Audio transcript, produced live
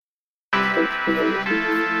Hey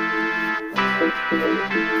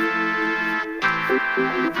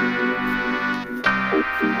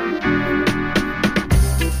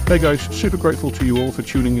guys, super grateful to you all for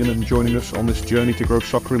tuning in and joining us on this journey to grow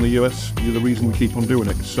soccer in the US. You're the reason we keep on doing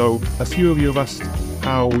it. So a few of you have asked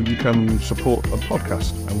how you can support a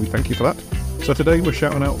podcast, and we thank you for that. So today we're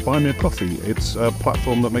shouting out Buy Me a Coffee. It's a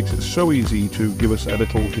platform that makes it so easy to give us a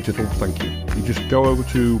little digital thank you. You just go over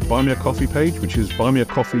to Buy Me a Coffee page, which is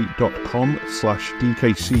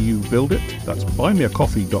buymeacoffee.com/DKCUbuildit. That's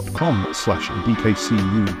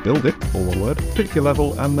buymeacoffee.com/DKCUbuildit, all one word. Pick your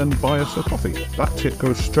level and then buy us a coffee. That tip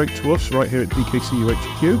goes straight to us right here at DKCU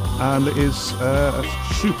HQ, and it is a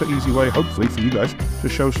super easy way, hopefully for you guys, to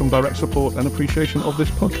show some direct support and appreciation of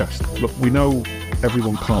this podcast. Look, we know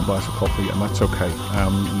everyone can't buy us a coffee, and that's okay.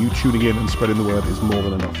 You tuning in and spreading the word is more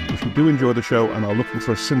than enough. If you do enjoy the show and are looking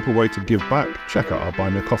for a simple way to give back, check out our Buy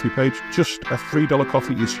Me a Coffee page. Just a $3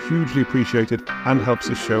 coffee is hugely appreciated and helps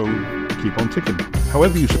the show keep on ticking.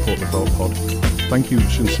 However you support the pod, thank you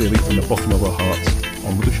sincerely from the bottom of our hearts.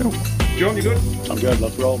 On with the show. John, you good? I'm good.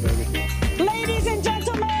 Let's roll, baby. Ladies and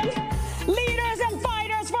gentlemen, leaders and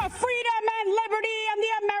fighters for freedom and liberty and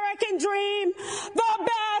the American dream, the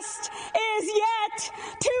best is yet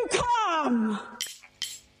to come.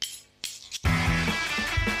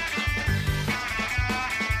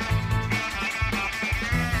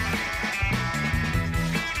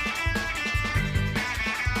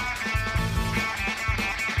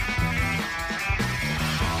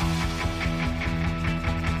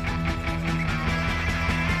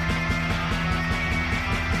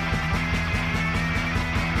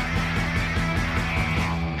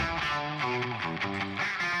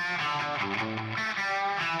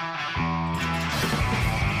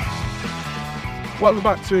 Welcome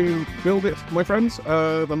back to Build It, my friends,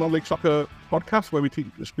 the non-league soccer podcast where we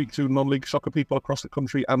speak to non-league soccer people across the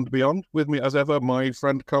country and beyond. With me, as ever, my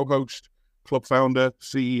friend, co-host, club founder,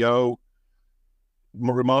 CEO,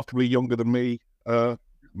 remarkably younger than me,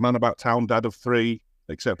 man about town, dad of 3,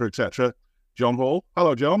 etc., John Hall.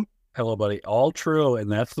 Hello, John. Hello, buddy. All true,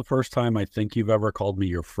 and that's the first time I think you've ever called me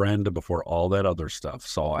your friend before all that other stuff.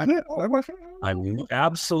 So I'm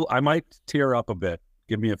absolutely. I might tear up a bit.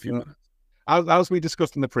 Give me a few minutes. As we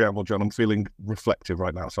discussed in the preamble, John, I'm feeling reflective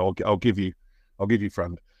right now, so I'll give you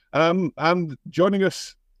friend. And joining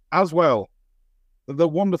us as well, the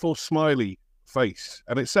wonderful smiley face,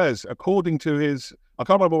 and it says, according to his, I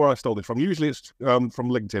can't remember where I stole this from. Usually it's from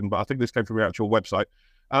LinkedIn, but I think this came from your actual website.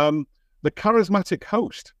 The charismatic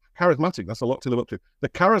host. Charismatic, that's a lot to live up to. The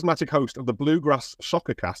charismatic host of the Bluegrass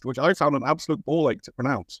Soccer Cast, which I found an absolute ball ache to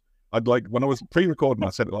pronounce. When I was pre-recording,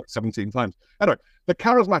 I said it like 17 times. Anyway, the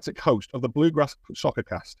charismatic host of the Bluegrass Soccer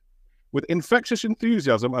Cast, with infectious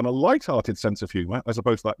enthusiasm and a light-hearted sense of humour, as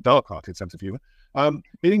opposed to that dark-hearted sense of humour,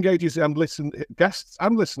 he engages guests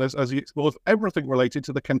and listeners as he explores everything related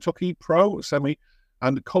to the Kentucky pro, semi,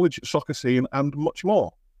 and college soccer scene and much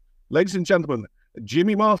more. Ladies and gentlemen,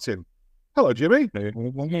 Jimmie Martin. Hello, Jimmie. Hey,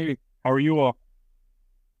 how are you all?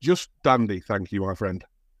 Just dandy, thank you, my friend.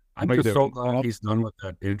 I'm just so glad he's done with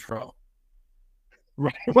that intro.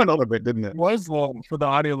 Right, it went on a bit, didn't it? It was long for the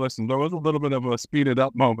audio listeners. There was a little bit of a speeded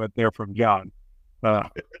up moment there from John.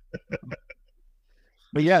 But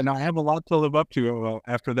yeah, no, I have a lot to live up to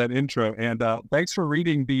after that intro. And thanks for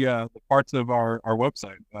reading the parts of our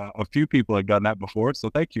website. A few people have done that before, so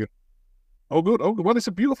thank you. Oh, good. Oh, well, it's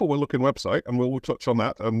a beautiful looking website, and we'll touch on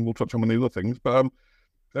that, and we'll touch on many other things. But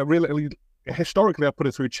really, historically, I put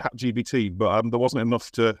it through ChatGPT, but there wasn't enough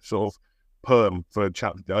to sort of perm for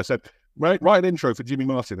chat. I said, write an intro for Jimmie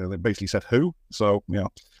Martin, and it basically said who. So, yeah.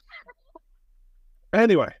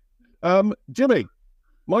 Anyway, Jimmie,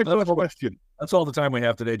 my first question. That's all the time we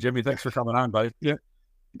have today, Jimmie. Thanks for coming on, buddy. Yeah,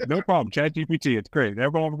 no problem. ChatGPT, it's great.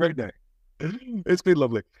 Everyone have a great day. It's been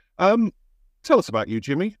lovely. Tell us about you,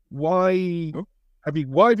 Jimmie. Why have you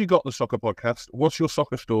got the soccer podcast? What's your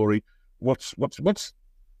soccer story? What's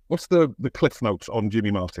the cliff notes on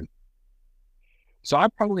Jimmie Martin? So I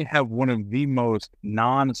probably have one of the most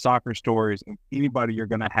non-soccer stories of anybody you're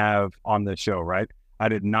going to have on this show, right? I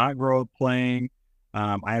did not grow up playing.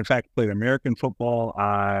 I, in fact, played American football.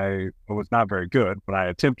 I was not very good, but I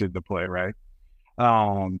attempted to play, right?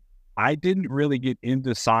 I didn't really get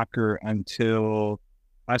into soccer until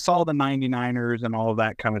I saw the 99ers and all of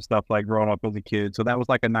that kind of stuff, like growing up as a kid. So that was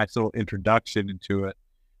like a nice little introduction into it.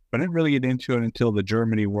 But I didn't really get into it until the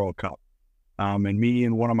Germany World Cup. And me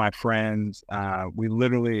and one of my friends, we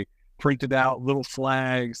literally printed out little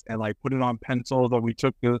flags and like put it on pencils that we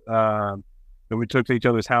took to each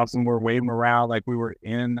other's house and we're waving around like we were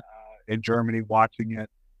in Germany watching it.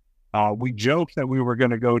 We joked that we were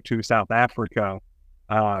going to go to South Africa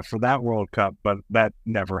for that World Cup, but that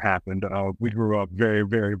never happened. We grew up very,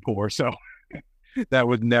 very poor, so that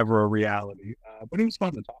was never a reality. But it was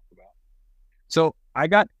fun to talk about. So I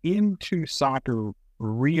got into soccer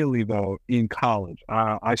really, though, in college.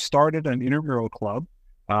 I started an intramural club.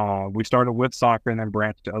 We started with soccer and then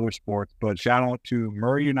branched to other sports. But shout out to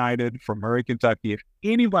Murray United from Murray, Kentucky. If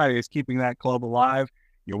anybody is keeping that club alive,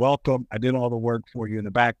 you're welcome. I did all the work for you in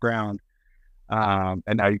the background. And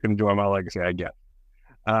now you can enjoy my legacy, I guess.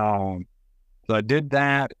 So I did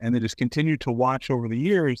that and then just continued to watch over the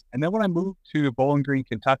years. And then when I moved to Bowling Green,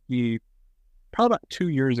 Kentucky, probably about 2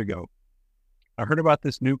 years ago, I heard about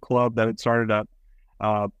this new club that had started up,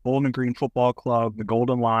 Bowling Green Football Club, the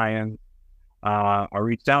Golden Lions. I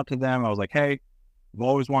reached out to them. I was like, hey, I've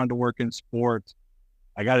always wanted to work in sports.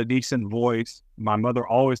 I got a decent voice. My mother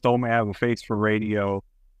always told me I have a face for radio.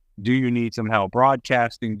 Do you need some help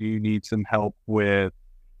broadcasting? Do you need some help with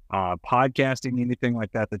podcasting, anything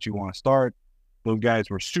like that you want to start? Those guys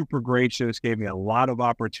were super gracious, gave me a lot of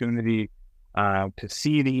opportunity to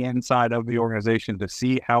see the inside of the organization, to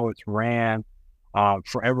see how it's ran.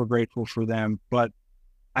 Forever grateful for them. But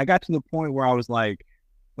I got to the point where I was like,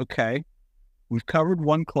 okay, we've covered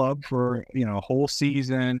one club for, a whole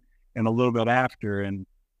season and a little bit after, and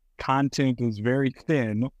content is very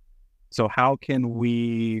thin. So how can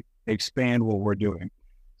we expand what we're doing?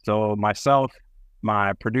 So myself,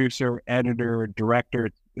 my producer, editor, director,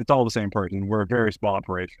 it's all the same person. We're a very small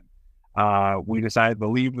operation. We decided to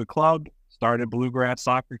leave the club, started Bluegrass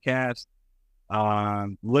Soccercast,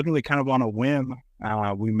 literally kind of on a whim.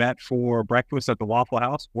 We met for breakfast at the Waffle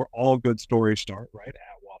House, where all good stories start, right, at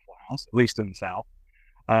Waffle House, at least in the South.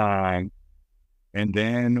 And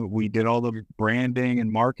then we did all the branding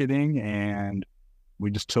and marketing, and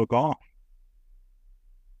we just took off.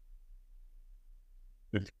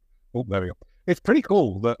 Oh, there we go. It's pretty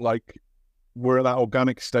cool that, like, we're at that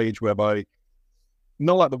organic stage whereby,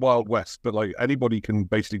 not like the Wild West, but like anybody can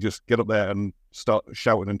basically just get up there and start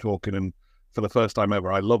shouting and talking, and for the first time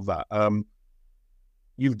ever. I love that.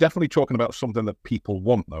 You've definitely talking about something that people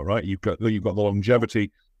want, though, right? You've got the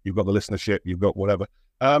longevity, you've got the listenership, you've got whatever.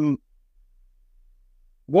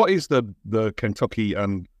 What is the Kentucky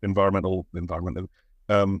and environmental?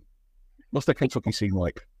 What's the Kentucky scene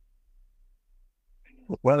like?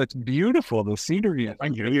 Well, it's beautiful. The scenery.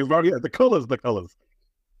 Thank you. Yeah, the colors.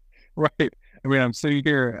 Right. I mean, I'm sitting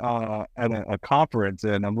here at a conference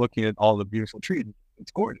and I'm looking at all the beautiful trees.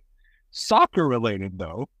 It's gorgeous. Soccer related,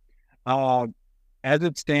 though, as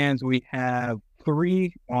it stands, we have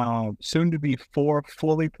 3, soon to be 4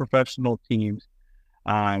 fully professional teams.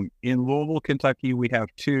 In Louisville, Kentucky, we have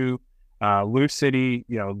 2. Lou City,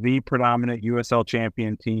 the predominant USL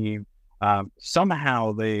champion team.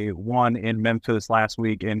 Somehow they won in Memphis last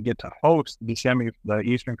week and get to host the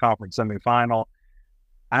Eastern Conference semifinal.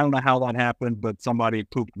 I don't know how that happened, but somebody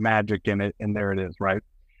pooped magic in it, and there it is, right?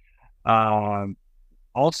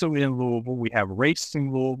 Also in Louisville, we have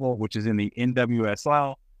Racing Louisville, which is in the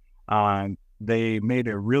NWSL. They made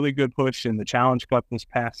a really good push in the Challenge Cup this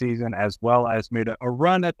past season, as well as made a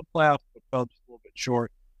run at the playoffs, but fell just a little bit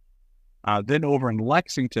short. Then over in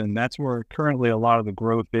Lexington, that's where currently a lot of the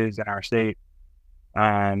growth is in our state.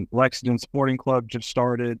 And Lexington Sporting Club just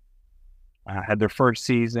started, had their first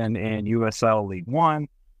season in USL League One.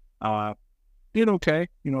 Did okay.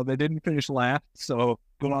 They didn't finish last, so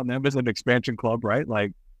good on them as an expansion club, right?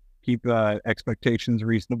 Like, keep expectations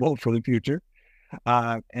reasonable for the future.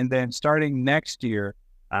 And then starting next year,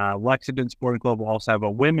 Lexington Sporting Club will also have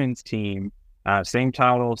a women's team, same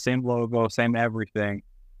title, same logo, same everything.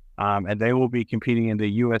 And they will be competing in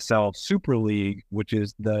the USL Super League, which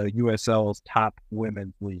is the USL's top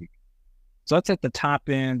women's league. So that's at the top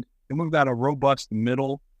end. Then we've got a robust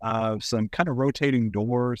middle of some kind of rotating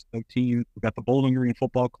doors of teams. We've got the Bowling Green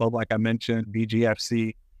Football Club, like I mentioned,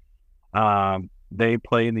 BGFC. They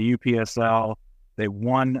play in the UPSL. They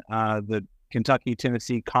won the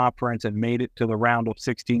Kentucky-Tennessee Conference and made it to the round of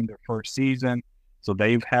 16 their first season. So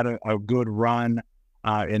they've had a good run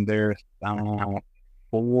in their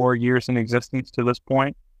 4 years in existence to this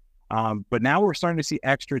point. But now we're starting to see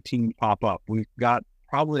extra teams pop up. We've got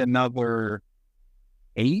probably another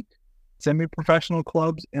 8 semi-professional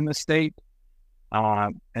clubs in the state.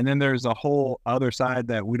 And then there's a whole other side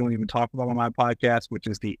that we don't even talk about on my podcast, which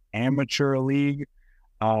is the amateur league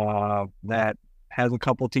that has a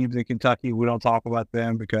couple teams in Kentucky. We don't talk about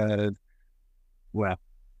them because, well,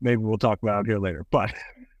 maybe we'll talk about it here later. But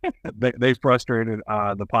they frustrated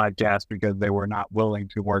the podcast because they were not willing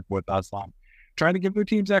to work with us on trying to give their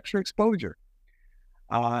teams extra exposure.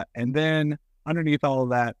 And then underneath all of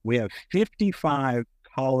that, we have 55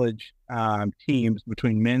 college teams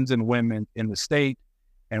between men's and women in the state.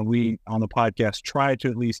 And we, on the podcast, try to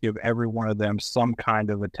at least give every one of them some kind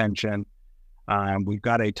of attention. We've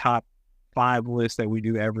got a top 5 list that we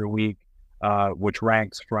do every week, which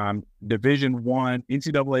ranks from Division I,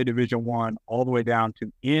 NCAA Division I, all the way down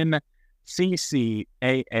to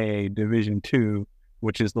NCCAA Division II,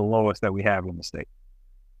 which is the lowest that we have in the state.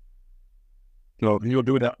 So you're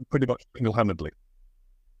doing that pretty much single-handedly.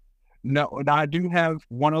 No, I do have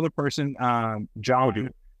one other person, John,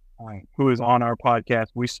 who is on our podcast.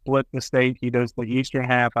 We split the state. He does the eastern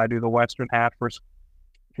half. I do the western half for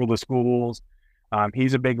the schools.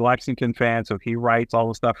 He's a big Lexington fan, so he writes all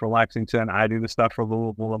the stuff for Lexington. I do the stuff for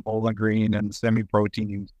Louisville and Bowling Green and the semi-pro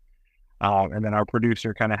teams. And then our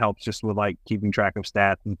producer kind of helps just with like keeping track of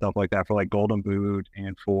stats and stuff like that for like Golden Boot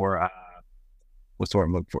and for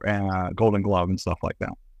Golden Glove and stuff like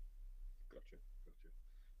that. Gotcha.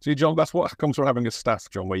 See, John, that's what comes from having a staff,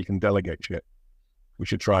 John, where you can delegate shit. We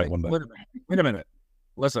should try it one day. Wait a minute.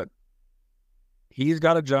 Listen, he's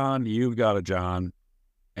got a John, you've got a John,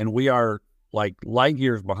 and we are like light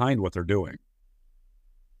years behind what they're doing.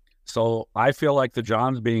 So I feel like the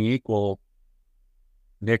Johns being equal,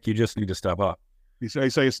 Nick, you just need to step up. You say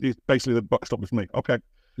it's basically the buck stops with me. Okay.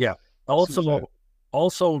 Yeah.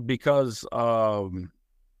 Also because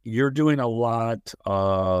you're doing a lot,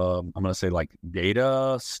 I'm going to say like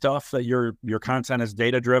data stuff, that your content is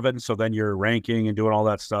data driven. So then you're ranking and doing all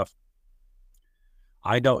that stuff.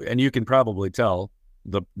 I don't, and you can probably tell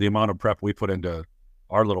the amount of prep we put into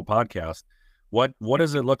our little podcast. What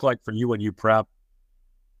does it look like for you when you prep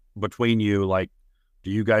between you? Like, do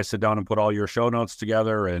you guys sit down and put all your show notes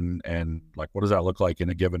together and like, what does that look like in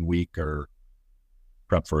a given week or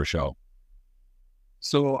prep for a show?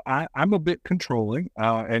 So I'm a bit controlling,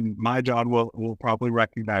 and my John will probably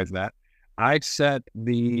recognize that. I set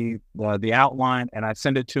the outline and I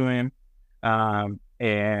send it to him,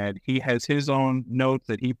 and he has his own notes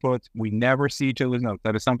that he puts. We never see each other's notes.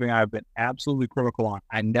 That is something I've been absolutely critical on.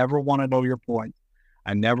 I never want to know your points.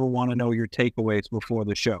 I never want to know your takeaways before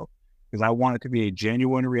the show, because I want it to be a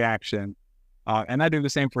genuine reaction. And I do the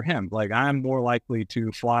same for him. Like, I'm more likely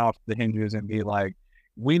to fly off the hinges and be like,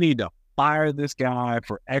 we need to fire this guy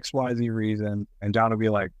for XYZ reason. And John will be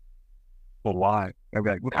like, well, why? I'll be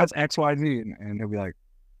like, well, that's XYZ. And he'll be like,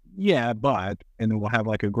 yeah, but, and then we'll have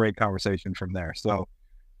like a great conversation from there. So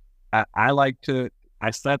I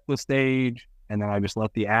set the stage, and then I just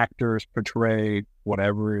let the actors portray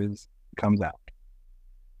whatever comes out.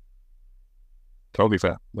 Totally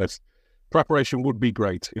fair. Preparation would be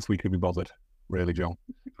great if we could be bothered, really, John.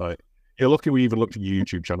 You're lucky we even looked at your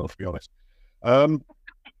YouTube channel, to be honest.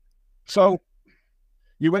 So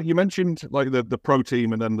you mentioned like the pro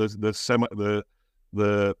team, and then there's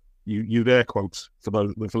the you air quotes for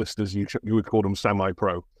the listeners. You would call them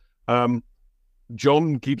semi-pro.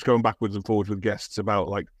 John keeps going backwards and forwards with guests about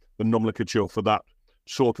like the nomenclature for that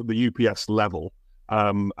sort of the UPS level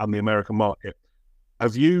and the American market.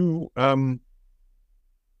 Have you found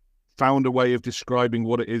a way of describing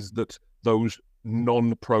what it is that those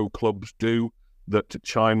non-pro clubs do that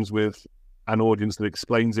chimes with an audience, that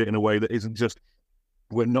explains it in a way that isn't just,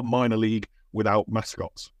 we're not minor league without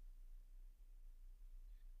mascots?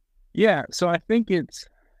 Yeah, so I think it's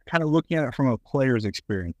kind of looking at it from a player's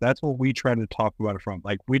experience. That's what we try to talk about it from.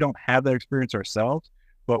 Like, we don't have that experience ourselves,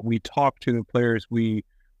 but we talk to the players. We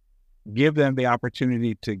give them the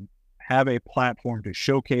opportunity to have a platform to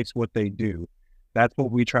showcase what they do. That's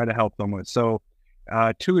what we try to help them with. So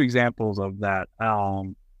 2 examples of that.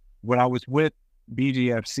 When I was with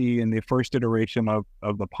BGFC in the first iteration of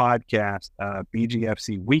the podcast,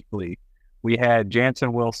 BGFC Weekly, we had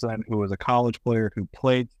Jansen Wilson, who was a college player who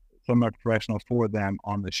played semi-professional for them,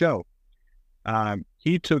 on the show.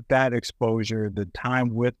 He took that exposure, the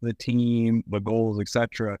time with the team, the goals,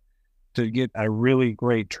 etc., to get a really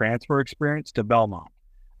great transfer experience to Belmont.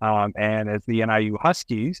 And as the NIU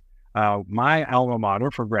Huskies, my alma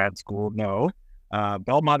mater for grad school,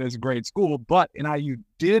 Belmont is a great school, but NIU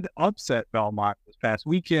did upset Belmont this past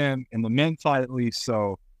weekend, in the men's side at least,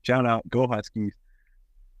 so shout out, go Huskies.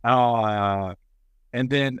 And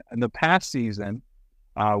then in the past season,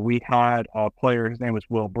 we had a player, his name was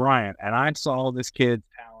Will Bryant, and I saw this kid's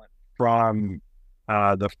talent from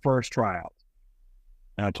the first tryouts.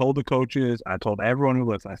 And I told the coaches, I told everyone who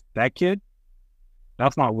listened, that kid,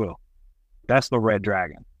 that's not Will. That's the Red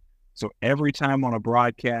Dragon. So every time on a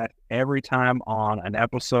broadcast, every time on an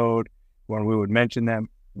episode, when we would mention them,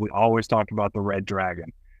 we always talked about the Red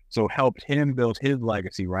Dragon. So it helped him build his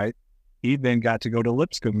legacy, right? He then got to go to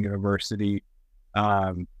Lipscomb University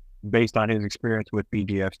based on his experience with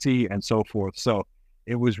BGFC and so forth. So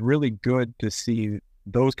it was really good to see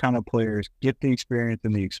those kind of players get the experience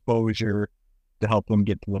and the exposure to help them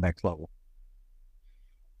get to the next level.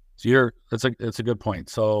 So it's a good point.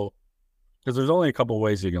 So, because there's only a couple of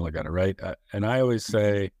ways you can look at it, right? And I always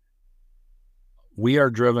say we are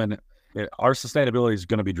driven, our sustainability is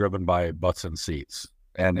going to be driven by butts and seats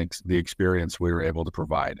and the experience we were able to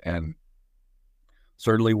provide. And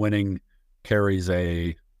certainly winning carries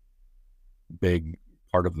a big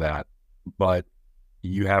part of that, but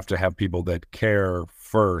you have to have people that care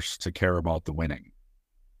first to care about the winning.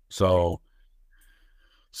 So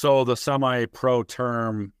the semi-pro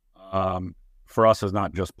term for us is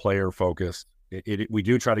not just player focused. We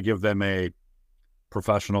do try to give them a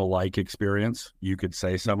professional-like experience. You could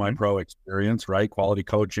say semi-pro experience, right? Quality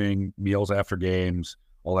coaching, meals after games,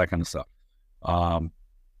 all that kind of stuff.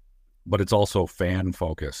 But it's also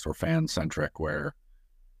fan-focused or fan-centric where,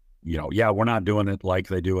 we're not doing it like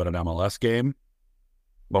they do at an MLS game,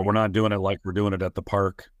 but we're not doing it like we're doing it at the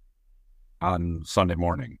park on Sunday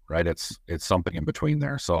morning, right? It's something in between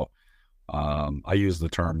there. So I use the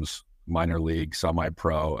terms minor league,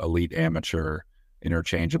 semi-pro, elite, amateur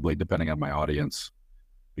interchangeably depending on my audience,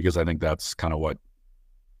 because I think that's kind of what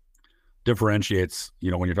differentiates,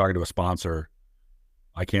 when you're talking to a sponsor,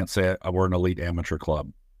 I can't say we're an elite amateur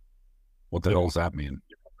club. What the hell does that mean,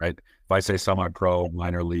 right? If I say semi-pro,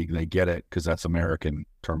 minor league, they get it because that's American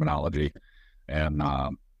terminology. And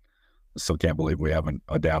still can't believe we haven't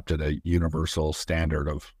adapted a universal standard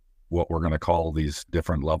of what we're going to call these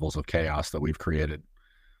different levels of chaos that we've created.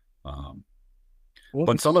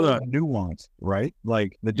 But some of the nuance, right?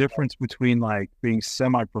 Like the difference between like being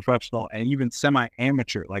semi-professional and even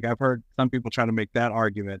semi-amateur. Like I've heard some people try to make that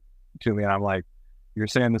argument to me, and I'm like, you're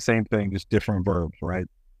saying the same thing, just different verbs, right?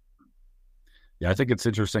 Yeah, I think it's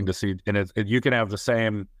interesting to see, and you can have the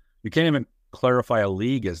same. You can't even clarify a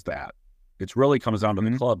league as that. It really comes down to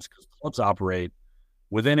the clubs, because clubs operate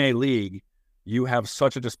within a league. You have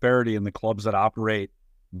such a disparity in the clubs that operate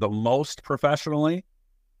the most professionally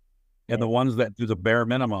and the ones that do the bare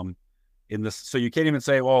minimum in this. So you can't even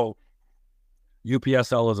say, well,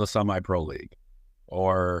 UPSL is a semi-pro league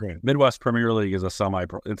or Midwest Premier League is a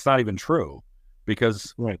semi-pro. It's not even true,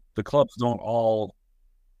 because the clubs don't all,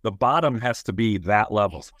 the bottom has to be that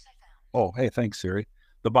level. Oh, hey, thanks, Siri.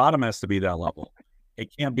 The bottom has to be that level. It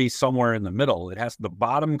can't be somewhere in the middle. The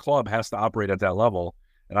bottom club has to operate at that level.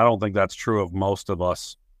 And I don't think that's true of most of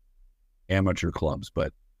us amateur clubs,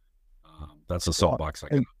 but that's a soapbox I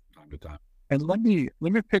get from time to time. And let me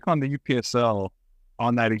pick on the UPSL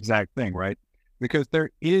on that exact thing, right? Because there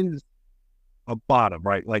is a bottom,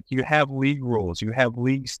 right? Like you have league rules, you have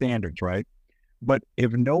league standards, right? But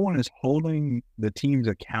if no one is holding the teams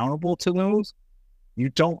accountable to those, you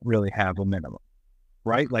don't really have a minimum,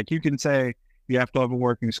 right? Like you can say you have to have a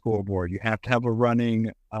working scoreboard, you have to have a running,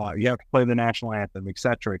 you have to play the national anthem, et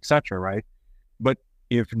cetera, right? But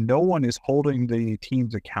if no one is holding the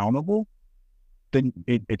teams accountable, then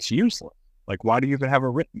it's useless. Like, why do you even have it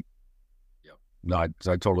written? Yeah, no, I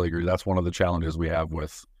totally agree. That's one of the challenges we have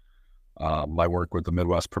with my work with the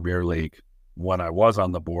Midwest Premier League when I was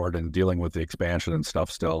on the board and dealing with the expansion and stuff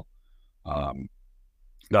still.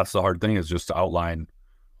 That's the hard thing, is just to outline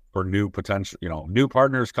for new potential, new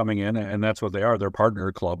partners coming in, and that's what they are. They're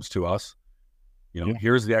partner clubs to us.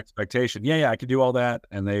 Here's the expectation. Yeah, I could do all that.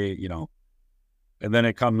 And they, and then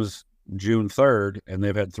it comes June 3rd and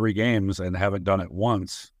they've had 3 games and haven't done it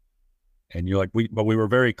once. And you're like, but we were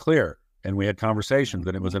very clear and we had conversations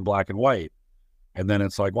and it was in black and white. And then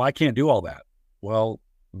it's like, well, I can't do all that. Well,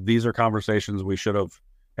 these are conversations we should have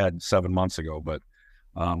had 7 months ago. But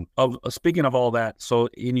speaking of all that, so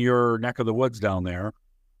in your neck of the woods down there,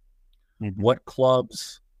 what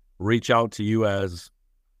clubs reach out to you as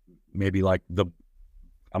maybe like I'm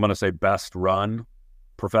going to say best run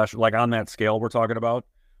professional, like on that scale we're talking about?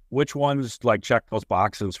 Which ones like check those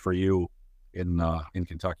boxes for you in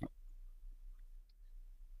Kentucky?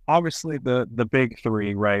 Obviously the big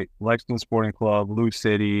 3, right? Lexington Sporting Club, Lou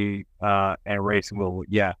City, and Racingville.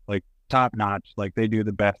 Yeah, like top notch. Like they do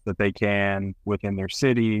the best that they can within their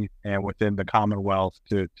city and within the Commonwealth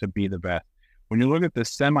to be the best. When you look at the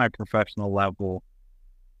semi-professional level,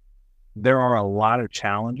 there are a lot of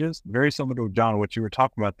challenges, very similar to, John, what you were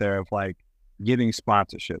talking about there, of like getting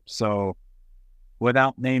sponsorship. So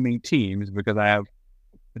without naming teams, because I have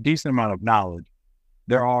a decent amount of knowledge,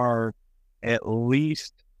 there are at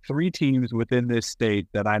least 3 teams within this state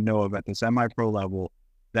that I know of at the semi-pro level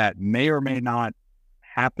that may or may not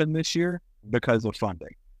happen this year because of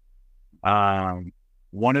funding.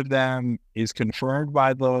 One of them is confirmed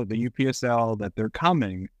by the UPSL that they're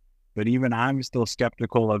coming, but even I'm still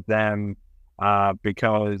skeptical of them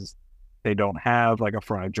because they don't have like a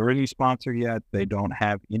front jersey sponsor yet. They don't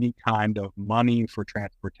have any kind of money for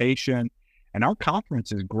transportation. And our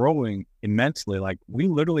conference is growing immensely. Like we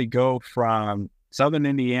literally go from Southern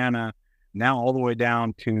Indiana now all the way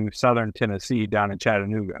down to Southern Tennessee down in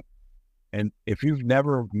Chattanooga. And if you've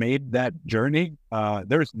never made that journey,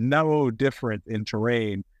 there's no difference in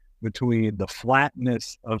terrain between the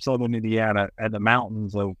flatness of Southern Indiana and the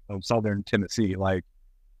mountains of Southern Tennessee. Like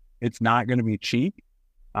it's not going to be cheap.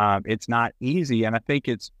 It's not easy. And I think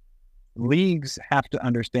leagues have to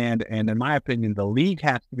understand, and in my opinion, the league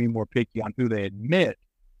has to be more picky on who they admit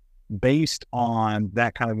based on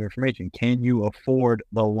that kind of information. Can you afford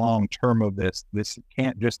the long term of this? This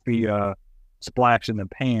can't just be a splash in the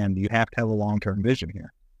pan. You have to have a long-term vision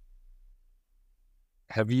here.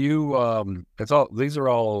 Have you, these are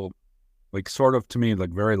all like sort of to me,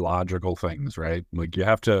 like very logical things, right? Like you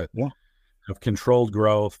have to have controlled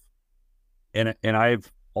growth. And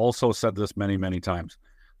I've also said this many, many times,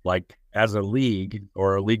 like as a league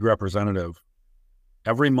or a league representative,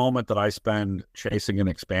 every moment that I spend chasing an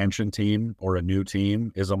expansion team or a new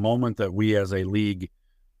team is a moment that we as a league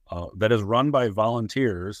that is run by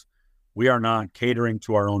volunteers, we are not catering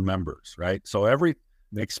to our own members, right? So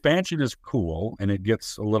the expansion is cool and it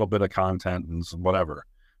gets a little bit of content and whatever,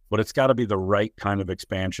 but it's got to be the right kind of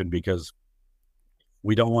expansion because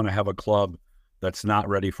we don't want to have a club that's not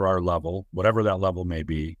ready for our level, whatever that level may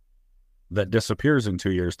be, that disappears in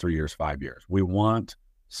 2 years, 3 years, 5 years. We want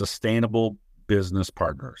sustainable business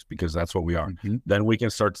partners because that's what we are. Mm-hmm. Then we can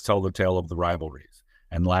start to tell the tale of the rivalries.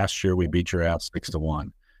 And last year we beat your ass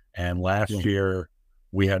 6-1. And last year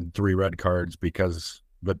we had 3 red cards because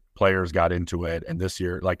the players got into it. And this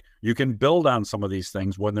year, like you can build on some of these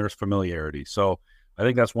things when there's familiarity. So I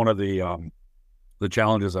think that's one of the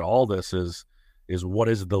challenges at all this is what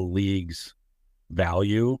is the league's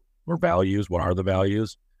value or values? What are the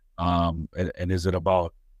values? And is it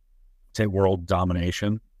about, say, world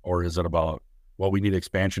domination, or is it about, well, we need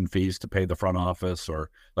expansion fees to pay the front office, or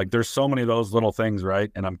like there's so many of those little things,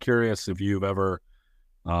 right? And I'm curious if you've ever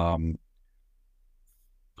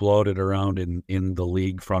floated around in the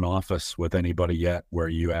league front office with anybody yet where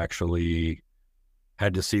you actually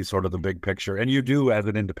had to see sort of the big picture. And you do as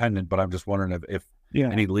an independent, but I'm just wondering if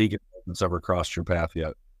any league has ever crossed your path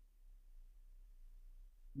yet.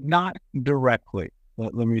 Not directly.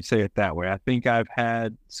 Let me say it that way. I think I've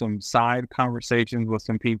had some side conversations with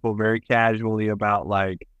some people very casually about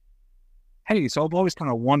like, hey, so I've always kind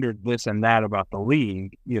of wondered this and that about the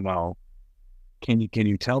league, you know, can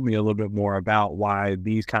you tell me a little bit more about why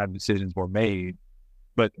these kind of decisions were made?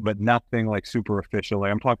 But nothing like super official.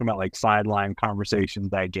 Like, I'm talking about like sideline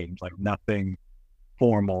conversations at games, like nothing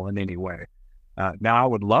formal in any way. Now I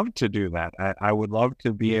would love to do that. I would love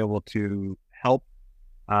to be able to help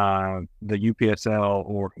the UPSL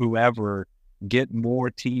or whoever get more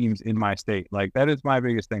teams in my state. Like that is my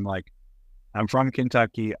biggest thing. Like I'm from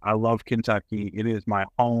Kentucky. I love Kentucky. It is my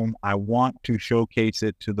home. I want to showcase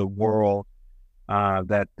it to the world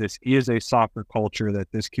that this is a soccer culture,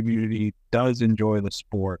 that this community does enjoy the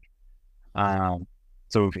sport. So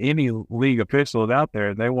if any league official is out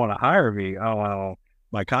there, they want to hire me,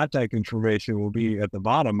 my contact information will be at the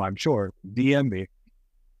bottom, I'm sure. DM me.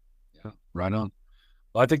 Yeah, right on.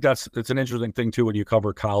 Well, I think it's an interesting thing too when you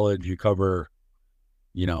cover college, you cover,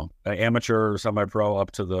 you know, amateur, semi-pro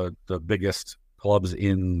up to the biggest clubs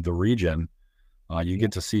in the region. You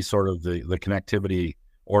get to see sort of the connectivity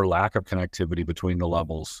or lack of connectivity between the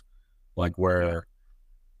levels, like where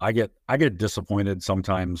I get disappointed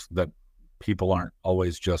sometimes that people aren't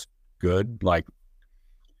always just good. Like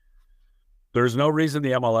there's no reason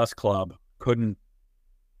the MLS club couldn't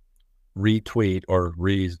retweet or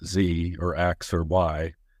Z or X or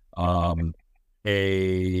Y an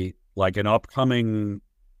upcoming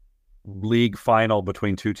league final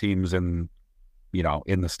between two teams in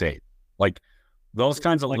the state. Like those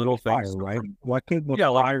kinds of like little things, right? What could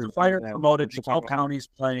the Fire promoted Chicago County's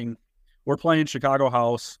playing. We're playing Chicago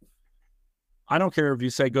House. I don't care if you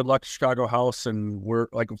say good luck to Chicago House and we're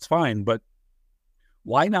like, it's fine, but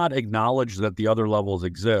why not acknowledge that the other levels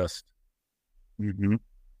exist? Mm-hmm.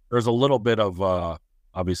 There's a little bit of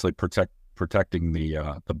obviously protecting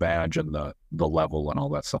the badge and the level and all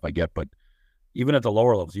that stuff I get, but even at the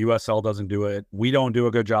lower levels, USL doesn't do it. We don't do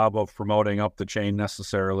a good job of promoting up the chain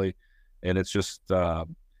necessarily. And it's just,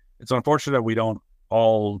 it's unfortunate that we don't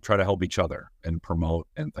all try to help each other and promote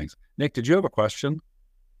and things. Nick, did you have a question?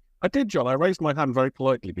 I did, John. I raised my hand very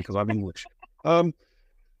politely because I'm English.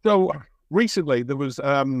 So recently there was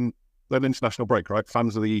an international break, right?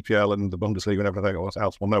 Fans of the EPL and the Bundesliga and everything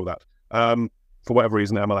else will know that. For whatever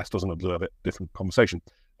reason, MLS doesn't observe it. Different conversation.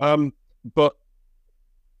 But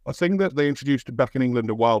a thing that they introduced back in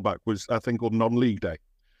England a while back was a thing called non-league day,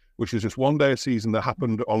 which is just one day a season that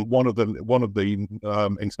happened on one of the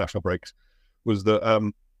international breaks, was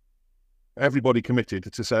that everybody committed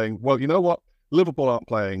to saying, well, you know what, Liverpool aren't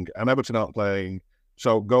playing and Everton aren't playing,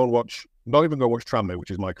 so go and watch. Not even go watch Tranmere,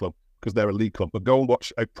 which is my club, because they're a league club, but go and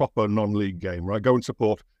watch a proper non-league game, right? Go and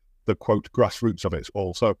support the quote grassroots of it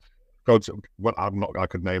all. So go to, well, I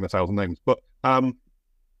could name 1,000 names, but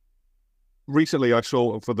recently I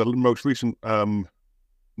saw for the most recent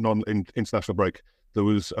non-international break, there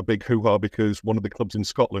was a big hoo-ha because one of the clubs in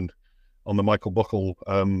Scotland on the Michael Buckle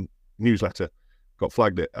newsletter got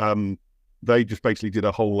flagged it. They just basically did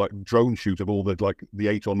a whole like drone shoot of all the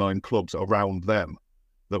 8 or 9 clubs around them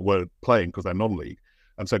that were playing because they're non-league,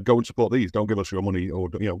 and said, go and support these, don't give us your money, or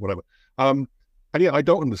whatever. And yeah, I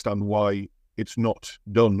don't understand why it's not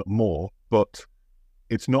done more, but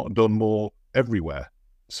it's not done more everywhere.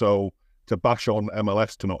 So to bash on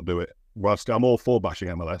MLS to not do it, whilst I'm all for bashing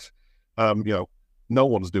MLS, no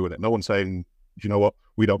one's doing it. No one's saying, you know what,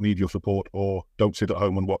 we don't need your support, or don't sit at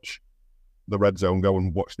home and watch the Red Zone, go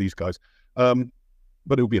and watch these guys.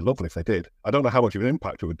 But it would be lovely if they did. I don't know how much of an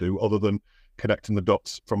impact it would do, other than connecting the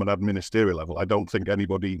dots from an administrative level. I don't think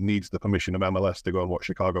anybody needs the permission of MLS to go and watch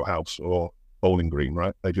Chicago House or Bowling Green,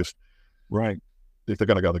 right? They just, right. If they're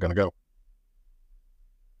going to go, they're going to go.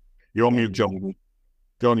 You're on mute, John.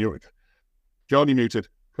 John, you're muted.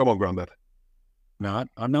 Come on, Grandad. No,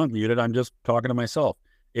 I'm not muted. I'm just talking to myself.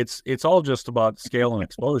 It's all just about scale and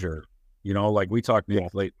exposure. Like we talked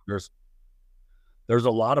late. There's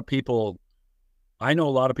a lot of people. I know a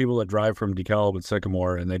lot of people that drive from DeKalb and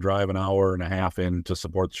Sycamore, and they drive an hour and a half in to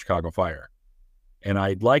support the Chicago Fire. And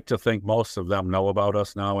I'd like to think most of them know about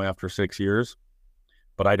us now after 6 years,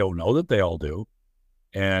 but I don't know that they all do.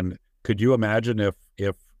 And could you imagine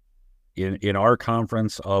if in our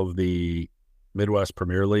conference of the Midwest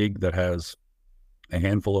Premier League that has a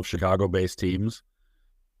handful of Chicago-based teams,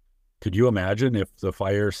 could you imagine if the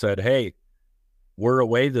Fire said, hey, we're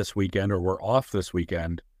away this weekend, or we're off this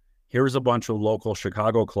weekend, here's a bunch of local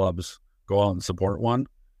Chicago clubs, go out and support one.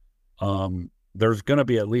 There's going to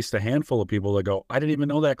be at least a handful of people that go, I didn't even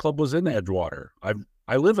know that club was in Edgewater.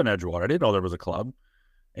 I live in Edgewater. I didn't know there was a club.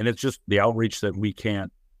 And it's just the outreach that we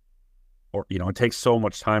can't, or, it takes so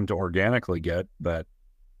much time to organically get that.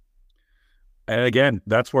 And again,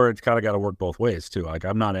 that's where it's kind of got to work both ways too. Like,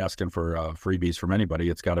 I'm not asking for freebies from anybody.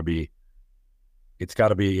 It's got to be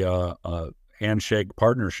a handshake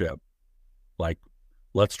partnership. Like,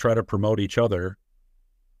 let's try to promote each other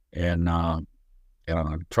and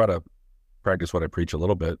try to practice what I preach a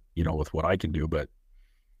little bit, with what I can do. But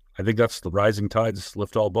I think that's the rising tides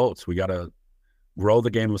lift all boats. We got to grow the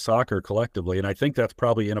game of soccer collectively. And I think that's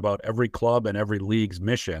probably in about every club and every league's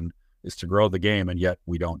mission, is to grow the game, and yet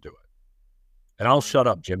we don't do it. And I'll shut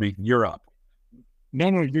up, Jimmy. You're up.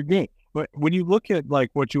 No, you're good. But when you look at like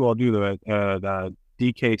what you all do at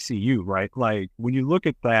DKCU, right? Like when you look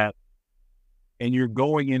at that, and you're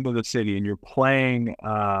going into the city and you're playing,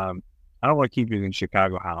 I don't want to keep using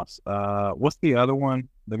Chicago House. What's the other one?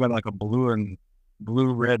 They've got like a blue,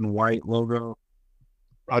 red, and white logo.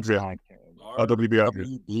 Adria.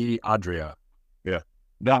 RWB Adria. Yeah,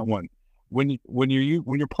 that one. When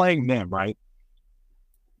you're playing them, right?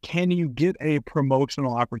 Can you get a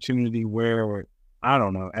promotional opportunity where, I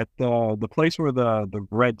don't know, at the place where the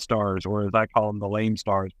Red Stars, or as I call them, the Lame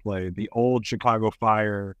Stars, play, the old Chicago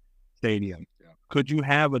Fire Stadium? Could you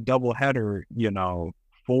have a doubleheader,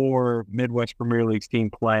 4 Midwest Premier Leagues team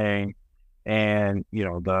playing, and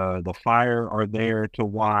the Fire are there to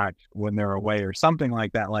watch when they're away, or something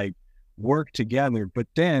like that? Like, work together, but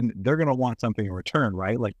then they're going to want something in return,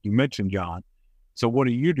 right? Like you mentioned, John. So what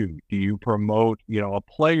do? Do you promote, a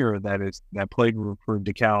player that played for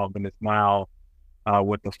DeKalb and is now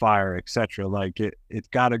with the Fire, etc.? Like it's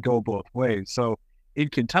got to go both ways. So in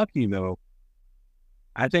Kentucky, though,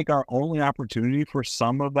 I think our only opportunity for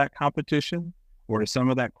some of that competition or some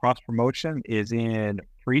of that cross promotion is in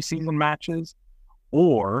preseason matches,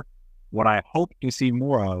 or what I hope to see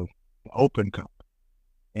more of, the Open Cup.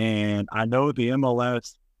 And I know the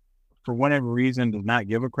MLS, for whatever reason, does not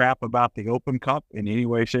give a crap about the Open Cup in any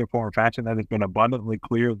way, shape, form, or fashion. That has been abundantly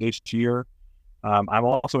clear this year. I'm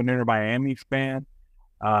also an Inter Miami fan.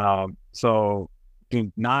 So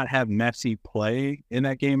do not have Messi play in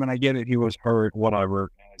that game. And I get it. He was hurt, whatever.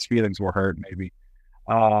 His feelings were hurt, maybe.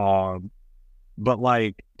 But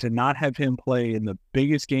like, to not have him play in the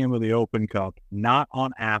biggest game of the Open Cup, not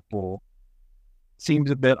on Apple, seems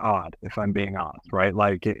a bit odd, if I'm being honest, right?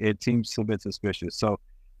 Like it seems a bit suspicious. So,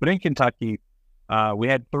 but in Kentucky, we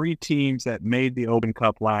had 3 teams that made the Open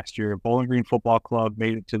Cup last year. Bowling Green Football Club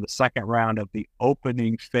made it to the second round of the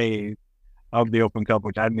opening phase of the Open Cup,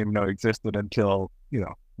 which I didn't even know existed until,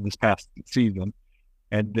 this past season.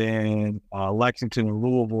 And then Lexington and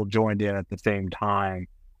Louisville joined in at the same time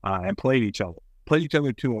and played each other. Played each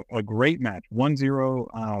other to a great match,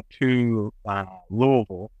 1-0 to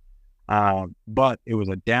Louisville. But it was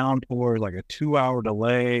a downpour, like a 2-hour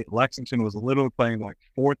delay. Lexington was literally playing like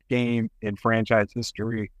fourth game in franchise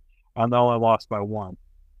history, and they only lost by 1.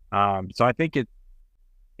 So I think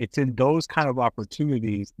it's in those kind of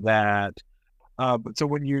opportunities that. But so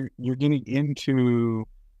when you're getting into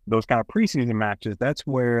those kind of preseason matches, that's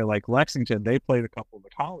where like Lexington, they played a couple of the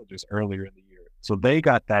colleges earlier in the year, so they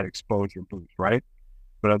got that exposure boost, right?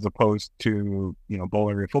 But as opposed to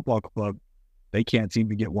Bowling Green Football Club, they can't seem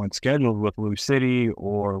to get one scheduled with Lou City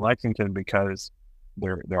or Lexington because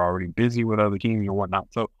they're already busy with other teams or whatnot.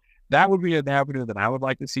 So that would be an avenue that I would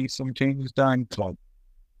like to see some changes done. So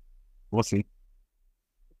we'll see.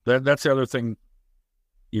 That's the other thing,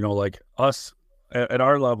 like us at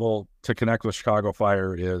our level to connect with Chicago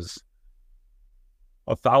Fire is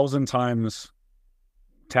 1,000 times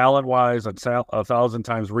talent-wise, 1,000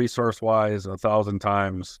 times resource-wise, 1,000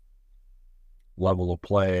 times level of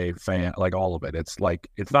play, fan, like all of it. It's like,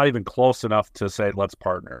 it's not even close enough to say, let's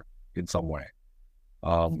partner in some way.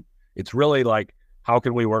 It's really like, how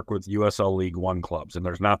can we work with USL League One clubs? And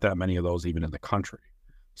there's not that many of those even in the country.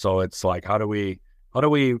 So it's like, how do we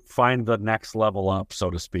find the next level up, so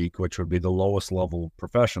to speak, which would be the lowest level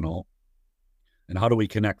professional? And how do we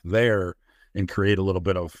connect there and create a little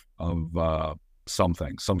bit of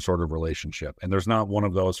something, some sort of relationship? And there's not one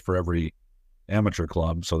of those for every amateur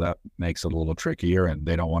club, so that makes it a little trickier, and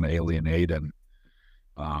they don't want to alienate. And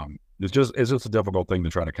it's just a difficult thing to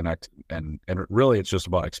try to connect. And really, it's just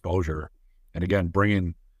about exposure. And again,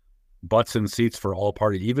 bringing butts in seats for all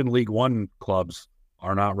parties. Even League One clubs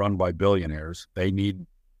are not run by billionaires. They need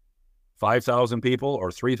 5,000 people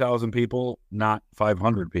or 3,000 people, not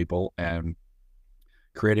 500 people. And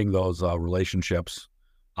creating those relationships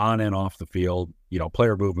on and off the field,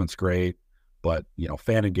 player movement's great, but,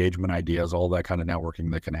 fan engagement ideas, all that kind of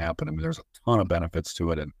networking that can happen. I mean, there's a ton of benefits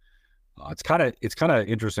to it. And it's kind of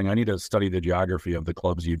interesting. I need to study the geography of the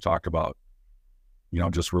clubs you talked about,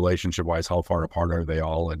 just relationship wise, how far apart are they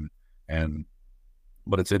all?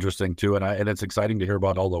 But it's interesting too. And it's exciting to hear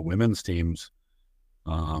about all the women's teams,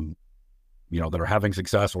 that are having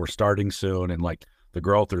success or starting soon. And like the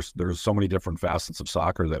growth, there's so many different facets of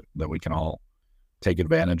soccer that we can all take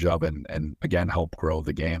advantage of and again, help grow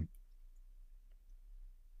the game.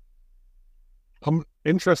 I'm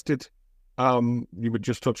interested. You would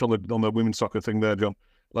just touch on the women's soccer thing there, John.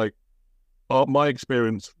 Like, my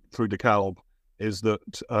experience through DeKalb is that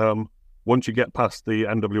once you get past the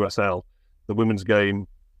NWSL, the women's game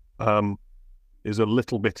is a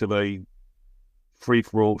little bit of a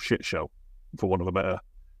free-for-all shit show, for want of a better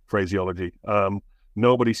phraseology.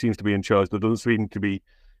 Nobody seems to be in charge. There doesn't seem to be,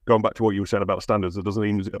 going back to what you were saying about standards, there doesn't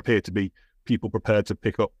even appear to be people prepared to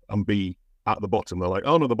pick up and be at the bottom. They're like,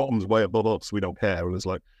 oh no, the bottom's way above us, we don't care. And it's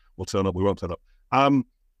like, we'll turn up, we won't turn up.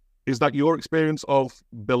 Is that your experience of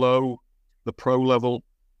below the pro level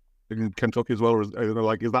in Kentucky as well? Or is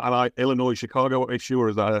that an Illinois, Chicago issue, or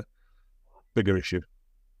is that a bigger issue?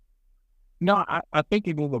 No, I think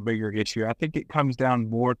it is a bigger issue. I think it comes down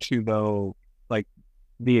more to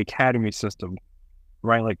the academy system,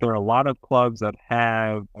 right? Like there are a lot of clubs that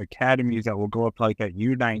have academies that will go up to like at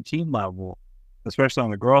U19 level, especially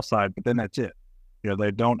on the girl side, but then that's it.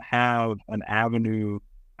 They don't have an avenue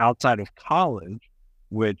outside of college,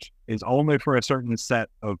 which is only for a certain set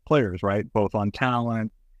of players, right? Both on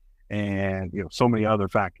talent and, so many other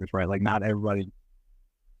factors, right? Like not everybody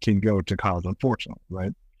can go to college, unfortunately,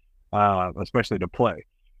 right? Especially to play.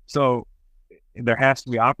 So there has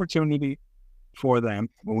to be opportunity for them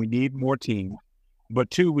when we need more teams. But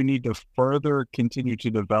two, we need to further continue to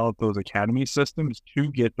develop those academy systems to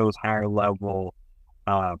get those higher level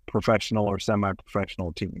professional or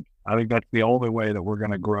semi-professional teams. I think that's the only way that we're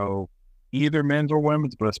going to grow either men's or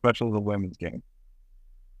women's, but especially the women's game.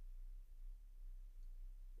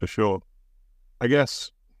 For sure. I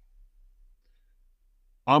guess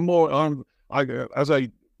as a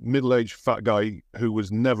middle-aged fat guy who was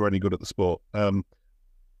never any good at the sport,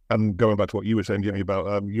 and going back to what you were saying, Jimmie,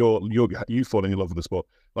 about you falling in love with the sport.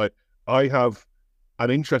 Like, I have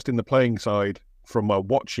an interest in the playing side from my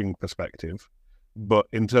watching perspective, but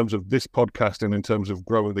in terms of this podcast and in terms of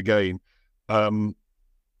growing the game,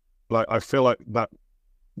 I feel like that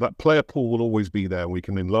player pool will always be there. We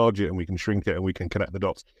can enlarge it and we can shrink it and we can connect the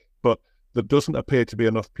dots, but there doesn't appear to be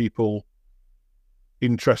enough people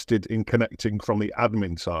interested in connecting from the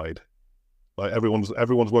admin side. Like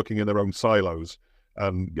everyone's working in their own silos.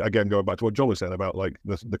 And again, going back to what John was saying about like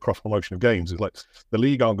the cross promotion of games, is like the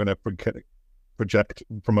league aren't going to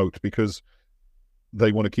promote, because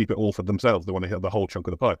they want to keep it all for themselves. They want to hit the whole chunk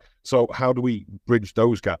of the pie. So how do we bridge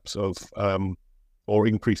those gaps of, or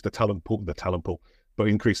increase the talent pool, but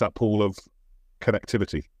increase that pool of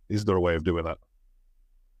connectivity? Is there a way of doing that?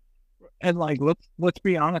 And like, let's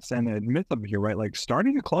be honest and admit them here, right? Like,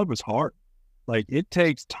 starting a club is hard. Like, it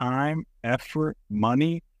takes time, effort,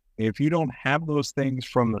 money. If you don't have those things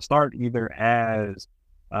from the start, either as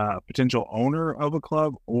a potential owner of a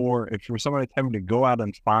club, or if you're somebody that's having to go out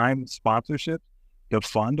and find sponsorship to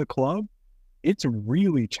fund a club, it's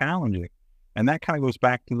really challenging. And that kind of goes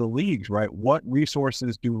back to the leagues, right? What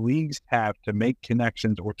resources do leagues have to make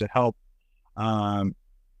connections or to help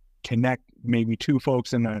connect maybe two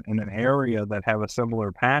folks in an area that have a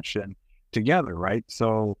similar passion together, right?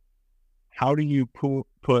 So how do you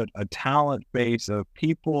put a talent base of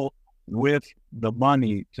people with the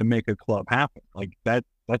money to make a club happen? Like, that's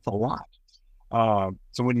a lot.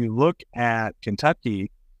 So when you look at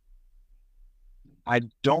Kentucky, I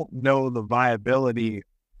don't know the viability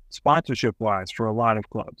sponsorship-wise for a lot of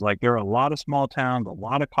clubs. Like, there are a lot of small towns, a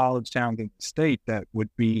lot of college towns in the state that would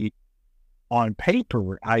be, on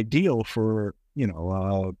paper, ideal for,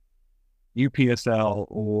 UPSL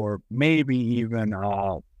or maybe even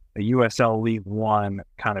a USL League One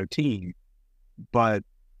kind of team. But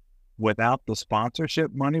without the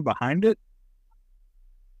sponsorship money behind it,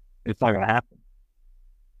 it's not going to happen.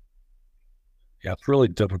 Yeah, it's really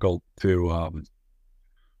difficult to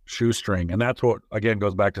shoestring, and that's what, again,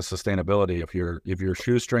 goes back to sustainability. If you're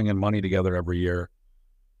shoestringing money together every year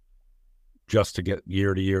just to get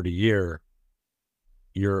year to year to year,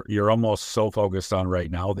 you're almost so focused on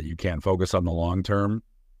right now that you can't focus on the long term.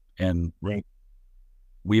 And right,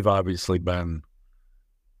 we've obviously been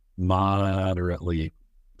moderately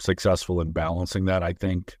successful in balancing that. I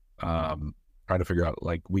think trying to figure out,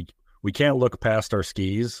 like, we can't look past our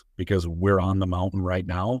skis because we're on the mountain right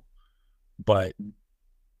now, but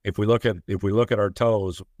if we look at our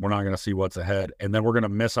toes, we're not going to see what's ahead, and then we're going to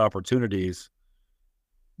miss opportunities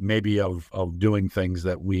maybe of doing things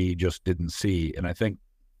that we just didn't see. And I think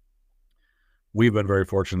we've been very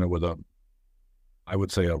fortunate with I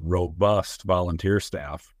would say a robust volunteer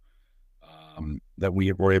staff, that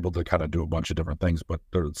we were able to kind of do a bunch of different things. But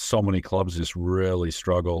there's so many clubs just really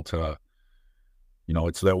struggle to,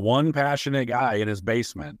 it's that one passionate guy in his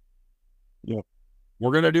basement. Yeah,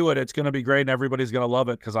 we're going to do it. It's going to be great, and everybody's going to love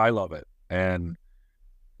it because I love it. And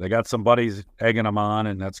they got some buddies egging them on,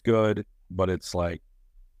 and that's good. But it's like,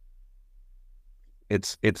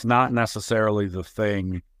 it's not necessarily the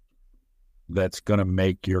thing that's going to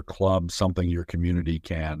make your club something your community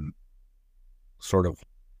can sort of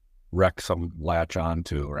wreck some latch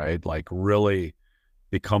onto, right? Like, really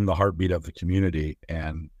become the heartbeat of the community.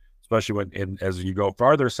 And especially as you go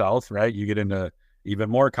farther south, right, you get into even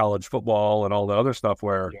more college football and all the other stuff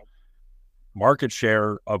where market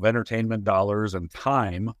share of entertainment dollars and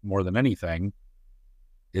time, more than anything,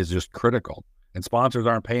 is just critical. And sponsors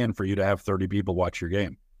aren't paying for you to have 30 people watch your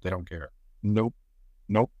game. They don't care. Nope.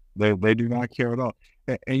 They do not care at all.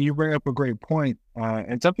 And you bring up a great point,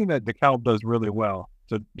 and something that DeKalb does really well,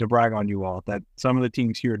 to brag on you all, that some of the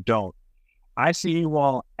teams here don't. I see you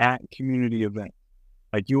all at community events.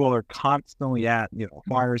 Like, you all are constantly at,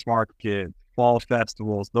 farmers market, fall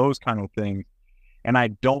festivals, those kind of things. And I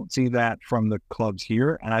don't see that from the clubs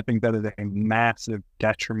here. And I think that is a massive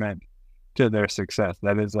detriment to their success.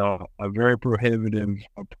 That is a very prohibitive.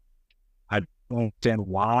 I don't understand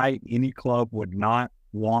why any club would not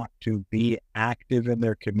want to be active in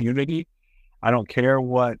their community. I don't care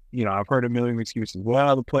what, I've heard a million excuses.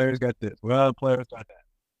 Well, the players got this. Well, the players got that.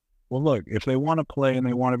 Well, look, if they want to play and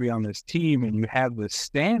they want to be on this team, and you have the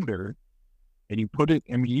standard, and you put it,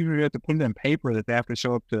 even if you have to put it in paper that they have to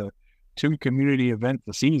show up to 2 community events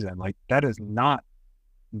a season, like, that is not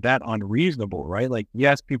that unreasonable, right? Like,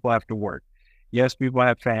 yes, people have to work. Yes, people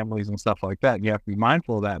have families and stuff like that. You have to be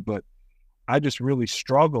mindful of that. But I just really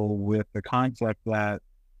struggle with the concept that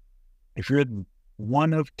if you're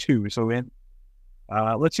one of 2, so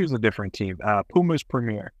let's use a different team, Pumas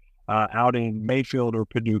Premier, out in Mayfield or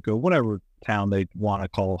Paducah, whatever town they want to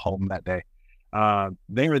call home that day.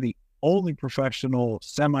 They are the only professional,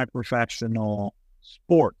 semi-professional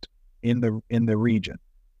sport in the region.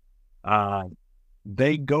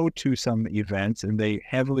 They go to some events and they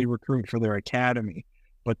heavily recruit for their academy,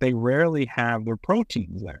 but they rarely have their pro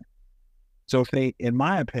teams there. So in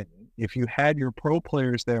my opinion, if you had your pro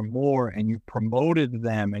players there more and you promoted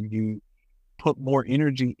them and you put more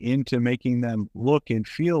energy into making them look and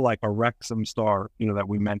feel like a Wrexham star, that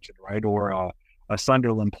we mentioned, right? Or a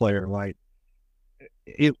Sunderland player, right?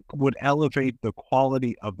 it would elevate the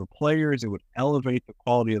quality of the players. It would elevate the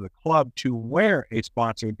quality of the club to where a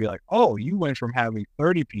sponsor would be like, oh, you went from having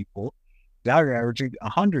 30 people, now you're averaging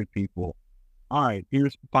 100 people. All right,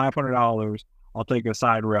 here's $500. I'll take a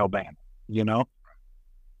side rail banner, you know?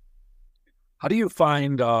 How do you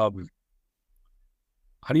find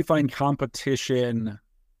competition?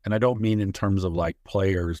 And I don't mean in terms of like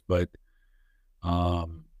players, but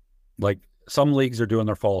like some leagues are doing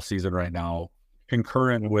their fall season right now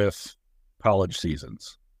concurrent with college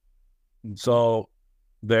seasons. So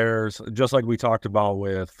there's, just like we talked about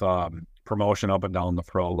with promotion up and down the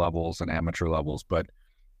pro levels and amateur levels, but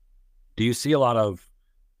do you see a lot of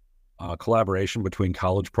collaboration between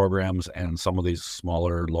college programs and some of these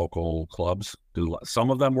smaller local clubs? Do some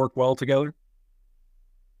of them work well together?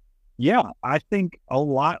 Yeah, I think a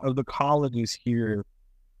lot of the colleges here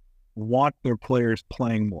want their players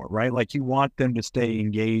playing more, right? Like you want them to stay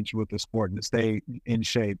engaged with the sport and to stay in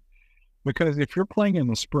shape. Because if you're playing in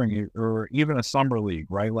the spring or even a summer league,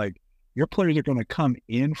 right? Like your players are going to come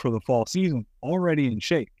in for the fall season already in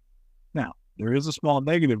shape. Now, there is a small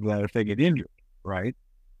negative to that if they get injured, right?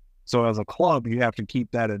 So as a club, you have to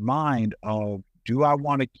keep that in mind of, do I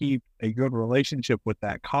want to keep a good relationship with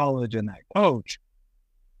that college and that coach?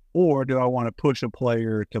 Or do I want to push a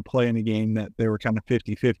player to play in a game that they were kind of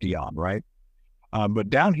 50-50 on, right? But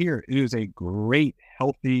down here, it is a great,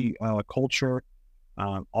 healthy culture.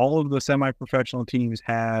 All of the semi-professional teams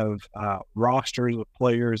have rosters of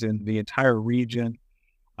players in the entire region.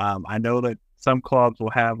 I know that some clubs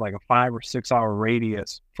will have like a 5 or 6 hour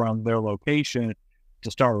radius from their location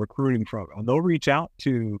to start recruiting from. And they'll reach out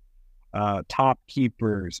to top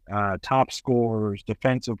keepers, top scorers,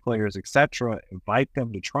 defensive players, etc. Invite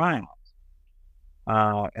them to tryouts.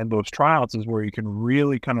 And those tryouts is where you can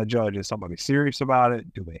really kind of judge, is somebody serious about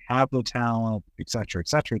it? Do they have the talent, etc.,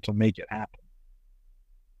 to make it happen?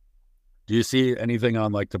 Do you see anything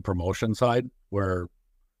on like the promotion side where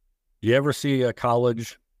you ever see a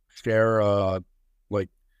college share, like,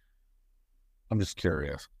 I'm just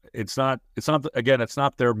curious. It's not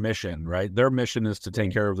their mission, right? Their mission is to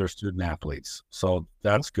take care of their student athletes. So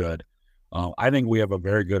that's good. I think we have a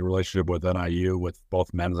very good relationship with NIU with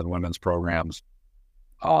both men's and women's programs.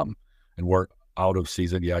 And we're out of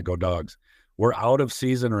season. Yeah, go Dogs. We're out of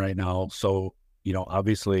season right now. So, you know,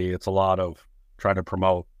 obviously it's a lot of trying to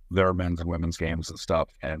promote their men's and women's games and stuff.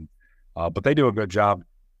 And, but they do a good job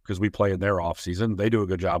because we play in their off season. They do a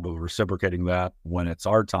good job of reciprocating that when it's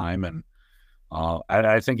our time. And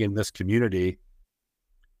I think in this community,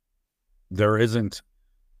 there isn't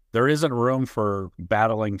room for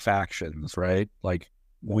battling factions, right? Like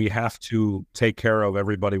we have to take care of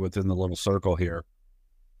everybody within the little circle here.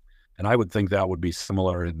 And I would think that would be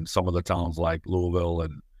similar in some of the towns like Louisville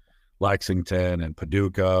and Lexington and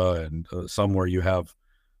Paducah and somewhere you have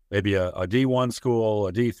maybe a D1 school,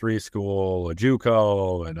 a D3 school, a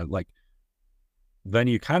JUCO, and then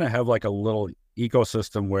you kind of have like a little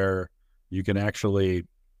ecosystem where you can actually,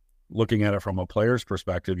 looking at it from a player's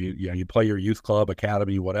perspective, you play your youth club,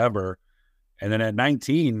 academy, whatever, and then at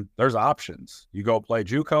 19, there's options. You go play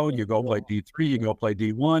JUCO, you go play D3, you go play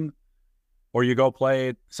D1, or you go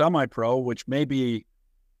play semi-pro, which may be,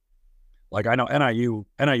 like I know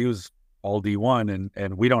NIU's all D1,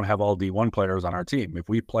 and we don't have all D1 players on our team. If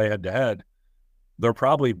we play head-to-head, they're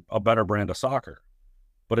probably a better brand of soccer,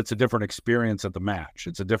 but it's a different experience at the match.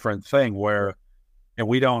 It's a different thing where, and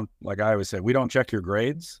we don't, like I always say, we don't check your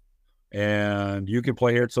grades, and you can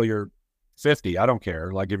play here till you're 50. I don't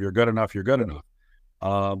care. Like if you're good enough, you're good enough.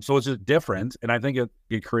 So it's just different, and I think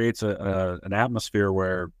it creates an atmosphere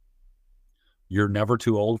where you're never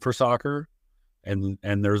too old for soccer. And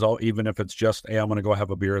there's even if it's just, hey, I'm going to go have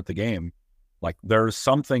a beer at the game, like there's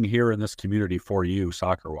something here in this community for you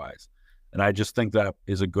soccer wise. And I just think that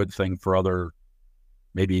is a good thing for other,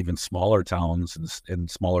 maybe even smaller towns and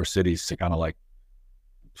smaller cities to kind of like,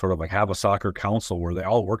 sort of like have a soccer council where they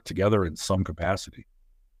all work together in some capacity.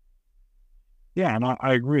 Yeah. And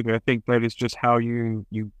I agree. I think that is just how you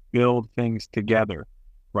build things together,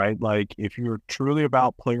 right? Like if you're truly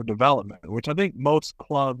about player development, which I think most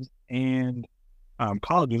clubs and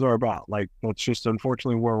colleges are about, like that's just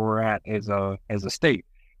unfortunately where we're at as a state.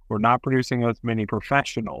 We're not producing as many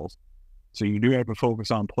professionals, so you do have to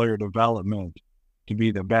focus on player development to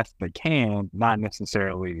be the best they can, not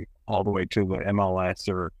necessarily all the way to the MLS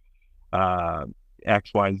or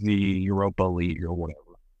XYZ Europa League or whatever.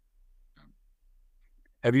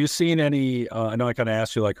 Have you seen any? I know I kind of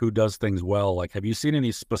asked you like who does things well. Like, have you seen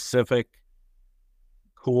any specific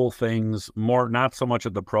cool things? More, not so much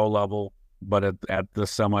at the pro level, but at the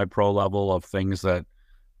semi-pro level of things that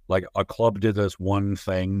like a club did this one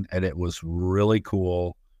thing and it was really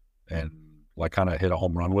cool and like kind of hit a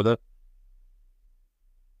home run with it?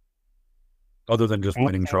 Other than just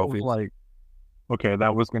winning trophies? Like, okay,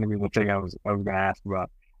 that was going to be the thing I was going to ask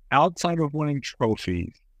about. Outside of winning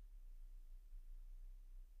trophies,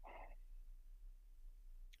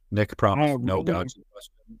 Nick promised no gotcha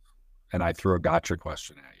question, and I threw a gotcha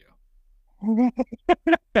question at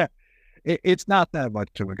you. It's not that much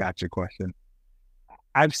of a gotcha question.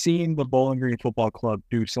 I've seen the Bowling Green Football Club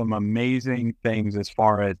do some amazing things as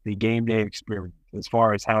far as the game day experience, as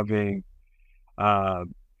far as having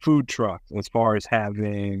food trucks, as far as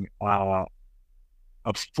having a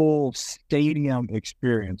full stadium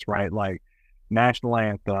experience, right? Like national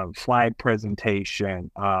anthem, flag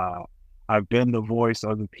presentation. I've been the voice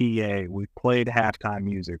of the PA. We've played halftime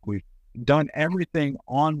music. We've done everything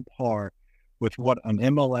on par with what an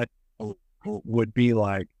MLS would be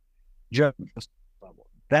like. Just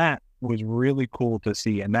that was really cool to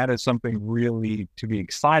see, and that is something really to be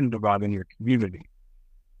excited about in your community.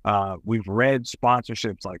 We've read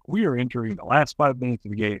sponsorships like "We are entering the last 5 minutes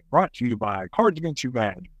of the game, brought to you by Cards Against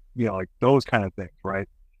Humanity," like those kind of things, right?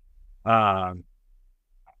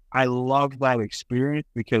 I love that experience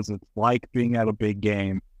because it's like being at a big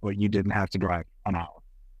game, but you didn't have to drive an hour.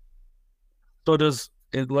 So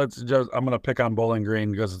I'm going to pick on Bowling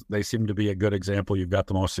Green because they seem to be a good example. You've got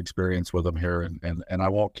the most experience with them here, and I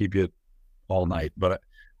won't keep you all night, but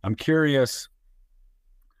I'm curious.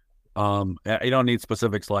 You don't need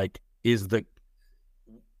specifics. Like, is that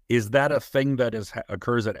a thing that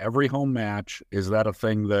occurs at every home match? Is that a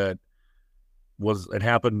thing that it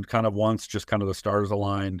happened kind of once, just kind of the stars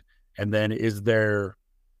aligned? And then is there,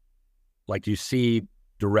 like, you see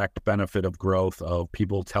direct benefit of growth of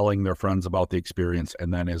people telling their friends about the experience,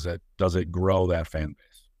 and then does it grow that fan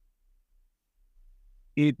base?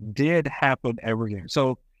 It did happen every game.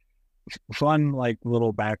 So fun, like,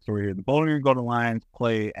 little backstory here. The Bowling Green Golden Lions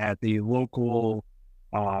play at the local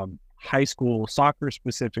high school soccer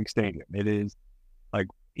specific stadium. It is, like,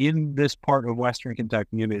 in this part of Western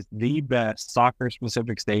Kentucky, it is the best soccer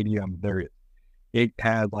specific stadium there is. It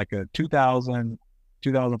had like a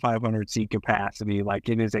 2,500 seat capacity. Like,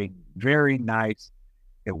 it is a very nice,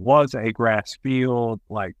 it was a grass field,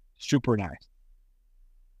 like, super nice.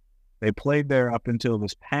 They played there up until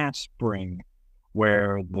this past spring,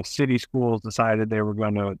 where the city schools decided they were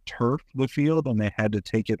going to turf the field and they had to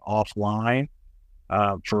take it offline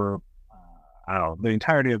for, I don't know, the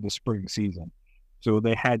entirety of the spring season. So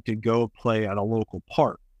they had to go play at a local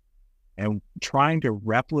park, and trying to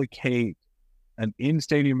replicate an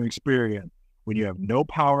in-stadium experience when you have no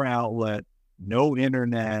power outlet, no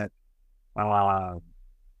internet,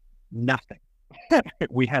 nothing.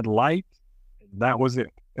 We had lights, that was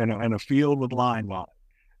it, and a field with lines on it.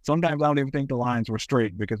 Sometimes I don't even think the lines were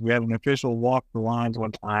straight because we had an official walk the lines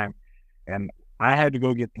one time, and I had to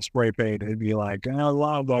go get the spray paint. It'd be like, the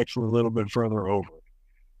lines actually a little bit further over.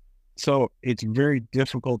 So it's very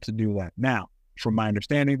difficult to do that. Now, from my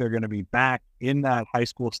understanding, they're going to be back in that high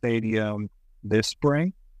school stadium this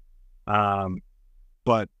spring. But,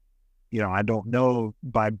 I don't know,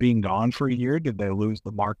 by being gone for a year, did they lose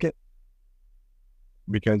the market?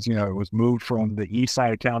 Because, it was moved from the east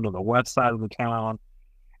side of town to the west side of the town.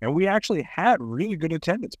 And we actually had really good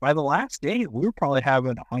attendance. By the last day, we were probably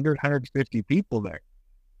having 100, 150 people there,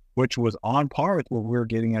 which was on par with what we were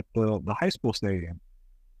getting at the high school stadium.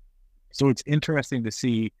 So it's interesting to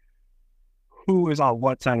see who is on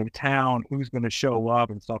what side of town, who's going to show up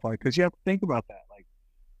and stuff like that. Because you have to think about that. Like,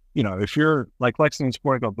 if you're like Lexington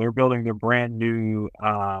Sporting Club, they're building their brand new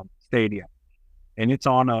stadium. And it's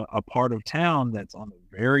on a part of town that's on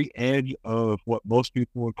the very edge of what most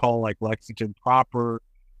people would call like Lexington proper.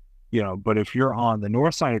 But if you're on the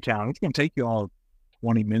north side of town, it's going to take you all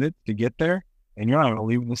 20 minutes to get there, and you're not going to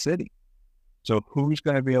leave the city. So who's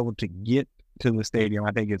going to be able to get to the stadium,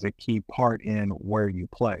 I think, is a key part in where you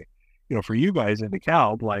play. For you guys in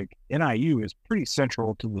DeKalb, like, NIU is pretty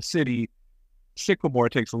central to the city. Sycamore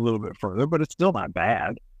takes a little bit further, but it's still not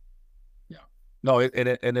bad. Yeah. No,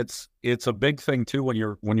 it's a big thing too when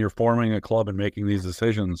you're forming a club and making these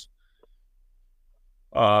decisions.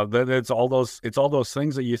 It's all those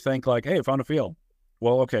things that you think like, hey, I found a field.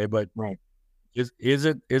 Well, okay, but right. Is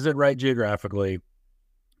it right geographically?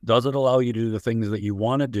 Does it allow you to do the things that you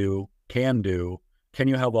want to do, can do? Can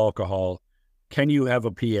you have alcohol? Can you have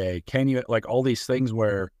a PA? Can you, like, all these things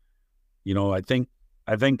where, I think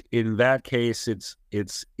in that case, it's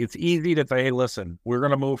easy to say, hey, listen, we're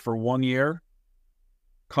going to move for 1 year.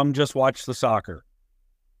 Come just watch the soccer.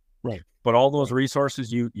 Right. But all those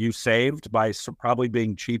resources you saved by probably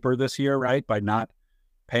being cheaper this year, right? By not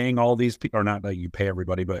paying all these people, or not that you pay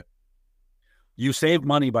everybody, but you save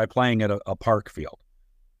money by playing at a park field,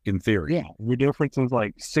 in theory. Yeah, the difference is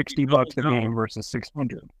like $60 a game versus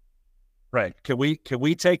 600. Right. Can we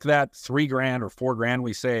take that $3,000 or $4,000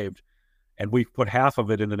 we saved, and we put half of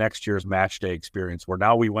it into next year's match day experience, where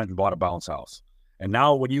now we went and bought a bounce house, and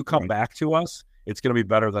now when you come back to us, it's going to be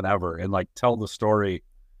better than ever, and like tell the story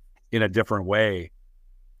in a different way.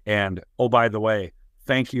 And oh, by the way,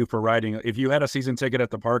 thank you for riding. If you had a season ticket at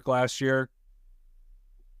the park last year,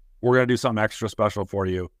 we're going to do something extra special for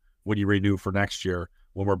you when you renew for next year,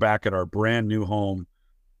 when we're back at our brand new home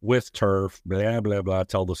with turf, blah, blah, blah,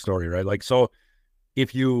 tell the story, right? Like, so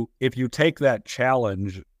if you take that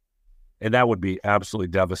challenge, and that would be absolutely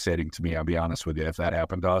devastating to me, I'll be honest with you, if that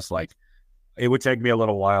happened to us, like, it would take me a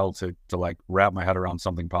little while to like wrap my head around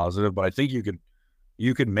something positive, but I think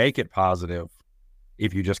you could make it positive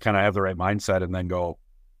if you just kind of have the right mindset and then go,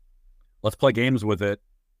 let's play games with it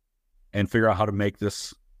and figure out how to make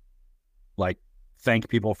this, like, thank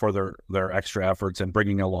people for their extra efforts and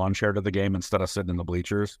bringing a lawn chair to the game instead of sitting in the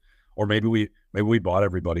bleachers. Or maybe we bought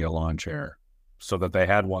everybody a lawn chair so that they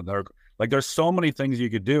had one. There's so many things you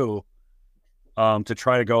could do to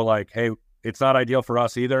try to go like, hey, it's not ideal for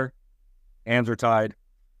us either. Hands are tied.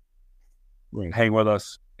 Right. Hang with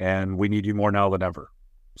us, and we need you more now than ever.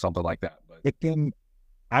 Something like that. But then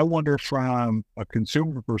I wonder from a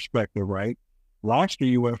consumer perspective, right? Last year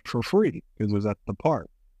you went for free because it was at the park.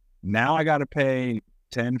 Now I got to pay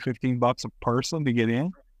 $10, $15 a person to get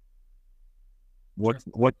in. What's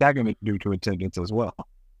that going to do to attendance as well?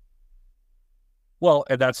 Well,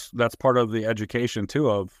 and that's part of the education too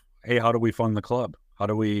of, hey, how do we fund the club? How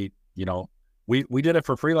do we, we did it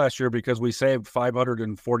for free last year because we saved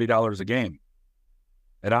 $540 a game.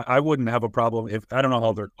 And I wouldn't have a problem if, I don't know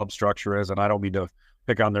how their club structure is, and I don't mean to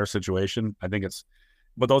pick on their situation. I think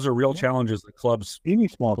but those are real challenges that clubs. Any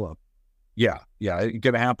small club. Yeah, it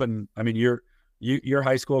can happen. I mean, your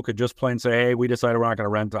high school could just plain say, hey, we decided we're not going to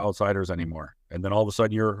rent to outsiders anymes. And then all of a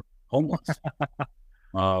sudden you're homeless.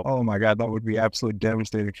 Oh my God, that would be absolutely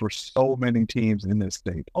devastating for so many teams in this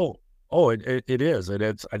state. It is. And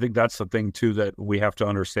I think that's the thing too, that we have to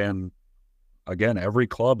understand. Again, every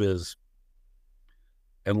club is,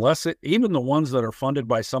 even the ones that are funded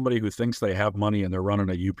by somebody who thinks they have money and they're running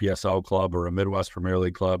a UPSL club or a Midwest Premier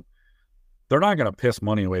League club, they're not going to piss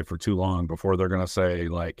money away for too long before they're going to say,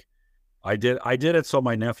 like, I did it so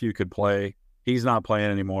my nephew could play. He's not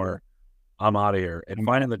playing anymore. I'm out of here. And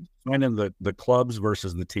finding the clubs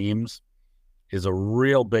versus the teams is a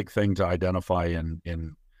real big thing to identify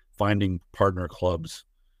in finding partner clubs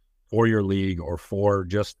for your league, or for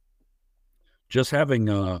just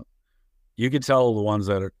having you can tell the ones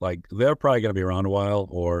that are like, they're probably going to be around a while,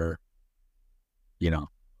 or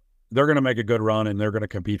they're going to make a good run and they're going to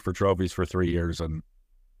compete for trophies for 3 years and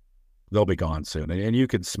they'll be gone soon. And you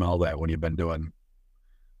can smell that when you've been doing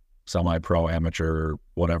semi-pro, amateur,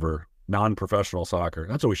 whatever, non-professional soccer.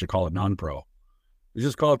 That's what we should call it, non-pro. We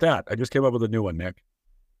just call it that. I just came up with a new one, Nick.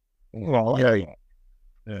 Well,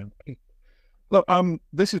 yeah. Look,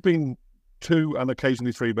 this has been 2 and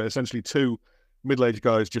occasionally 3, but essentially 2 middle-aged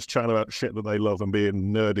guys just chatting about shit that they love and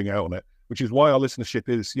being nerding out on it, which is why our listenership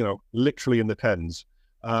is, literally in the tens.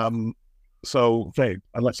 So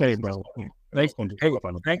let's say, well,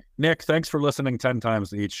 Nick, thanks for listening 10 times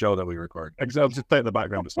to each show that we record. Exactly. I'll just play in the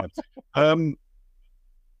background this time.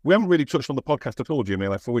 We haven't really touched on the podcast at all,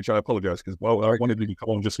 Jimmie, for which I apologize, because I wanted you to come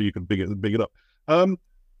on just so you could big it up.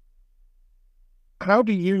 How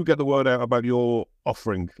do you get the word out about your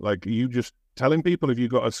offering? Like, are you just telling people? Have you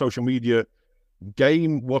got a social media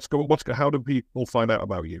game? How do people find out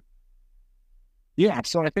about you? Yeah,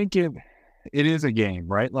 so I think it is a game,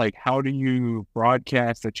 right? Like, how do you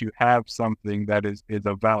broadcast that you have something that is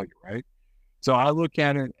of value, right? So I look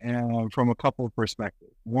at it from a couple of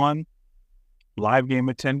perspectives. One, live game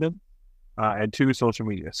attendance, and 2, social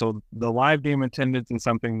media. So the live game attendance is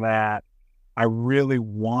something that I really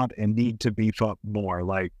want and need to beef up more.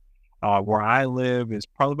 Like, where I live is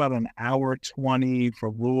probably about an hour 20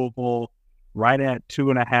 from Louisville, right at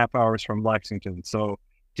 2.5 hours from Lexington. So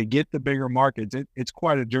to get the bigger markets, it's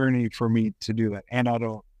quite a journey for me to do that. And I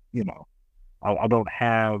don't, I don't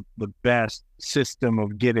have the best system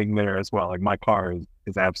of getting there as well. Like, my car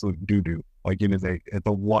is absolute doo-doo. Like, it's a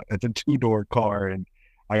 2-door car, and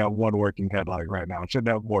I got 1 working headlight right now. I should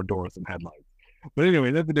have more doors than headlights. But anyway,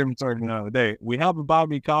 that's a different story for another day. We have a Buy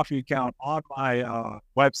Me Coffee account on my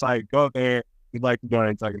website. Go there. If you'd like to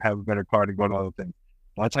donate so I can have a better car to go to other things.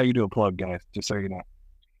 Well, that's how you do a plug, guys, just so you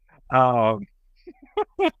know.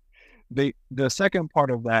 The second part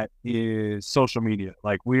of that is social media.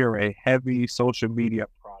 Like, we are a heavy social media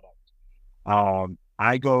product.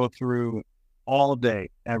 I go through all day,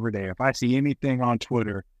 every day. If I see anything on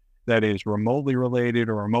Twitter that is remotely related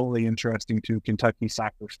or remotely interesting to Kentucky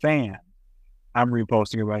soccer fans, I'm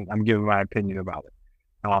reposting it. I'm giving my opinion about it.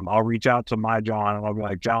 I'll reach out to my John and I'll be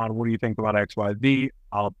like, John, what do you think about XYZ?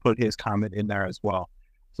 I'll put his comment in there as well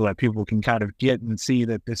so that people can kind of get and see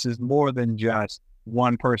that this is more than just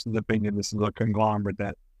one person's opinion. This is a conglomerate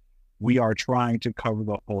that we are trying to cover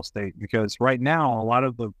the whole state, because right now, a lot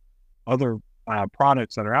of the other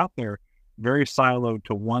products that are out there, very siloed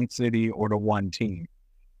to one city or to one team.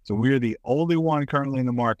 So we're the only one currently in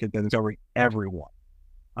the market that is covering everyone,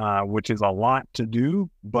 which is a lot to do,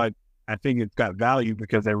 but I think it's got value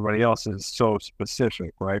because everybody else is so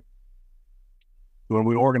specific, right? When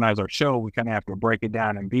we organize our show, we kind of have to break it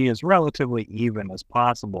down and be as relatively even as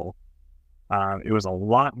possible. It was a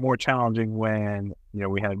lot more challenging when,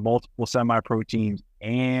 we had multiple semi-pro teams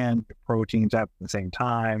and pro teams at the same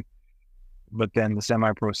time. But then the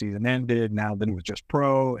semi-pro season ended. Now then it was just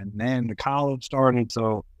pro, and then the college started.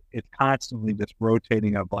 So it's constantly just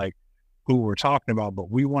rotating of like who we're talking about.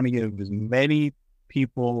 But we want to give as many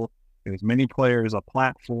people, as many players a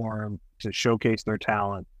platform to showcase their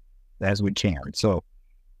talent as we can. So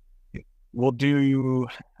we'll do,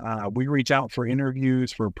 we reach out for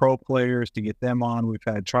interviews for pro players to get them on. We've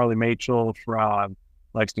had Charlie Machel from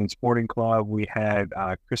Lexington Sporting Club. We had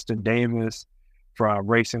Kristen Davis from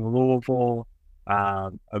Racing Louisville.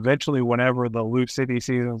 Eventually, whenever the Lou City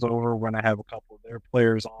season's over, we're going to have a couple of their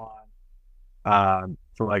players on.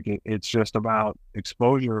 So like it's just about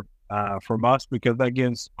exposure from us, because that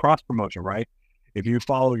gives cross promotion, right? If you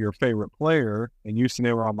follow your favorite player and you see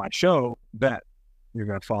they were on my show, bet you're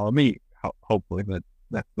going to follow me. Hopefully, but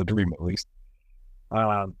that's the dream at least.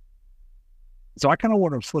 So I kind of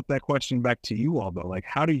want to flip that question back to you all, though. Like,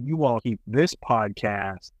 how do you all keep this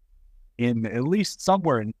podcast in at least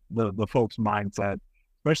somewhere in the folks' mindset,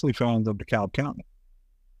 especially fans of DeKalb County?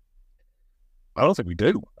 I don't think we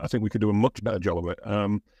do. I think we could do a much better job of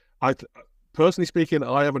it. Personally speaking,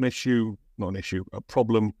 I have a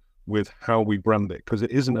problem with how we brand it, because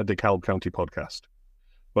it isn't a DeKalb County podcast.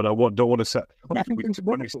 But I don't want to set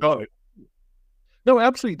when we started. No, it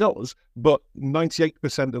absolutely does. But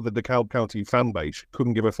 98% of the DeKalb County fan base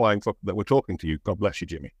couldn't give a flying fuck that we're talking to you. God bless you,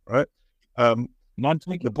 Jimmie. Right? Not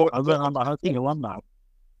the point. I'm a Husky alumni.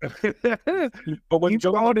 But when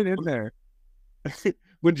John brought it in there,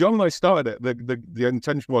 when John and I started it, the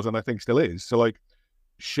intention was, and I think still is, to like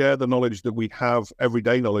share the knowledge that we have,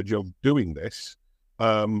 everyday knowledge of doing this,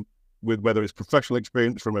 with whether it's professional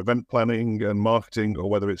experience from event planning and marketing, or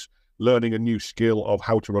whether it's learning a new skill of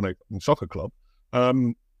how to run a soccer club.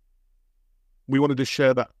 We wanted to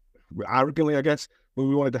share that arrogantly, I guess, but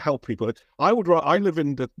we wanted to help people. I live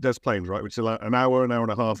in Des Plaines, right, which is like an hour and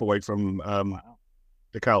a half away from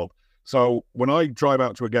DeKalb. So when I drive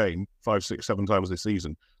out to a game 5, 6, 7 times this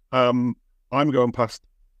season, I'm going past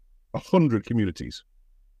 100 communities,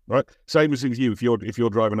 right? Same as you if you're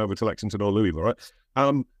driving over to Lexington or Louisville,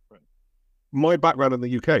 right? My background in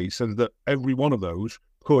the UK says that every one of those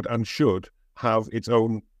could and should have its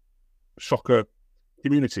own soccer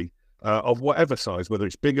community of whatever size, whether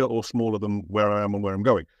it's bigger or smaller than where I am and where I'm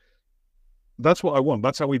going. That's what I want.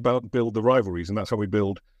 That's how we build the rivalries, and that's how we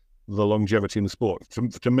build the longevity in the sport.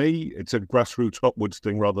 To me, it's a grassroots upwards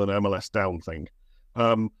thing rather than an MLS down thing.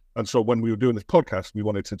 And so when we were doing this podcast, we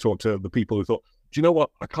wanted to talk to the people who thought, do you know what?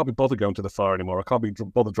 I can't be bothered going to the Fire anymore. I can't be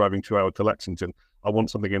bothered driving 2 hours to Lexington. I want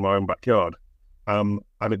something in my own backyard. And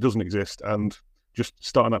it doesn't exist. And just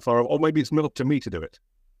starting that far, or maybe it's up to me to do it,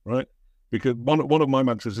 right? Because one of my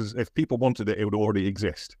mantras is, if people wanted it, it would already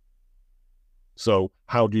exist. So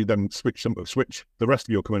how do you then switch the rest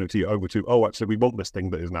of your community over to, oh, actually, we want this thing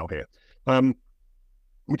that is now here?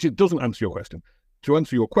 Which it doesn't answer your question. To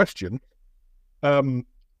answer your question,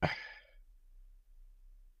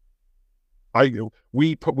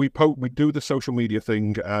 we do the social media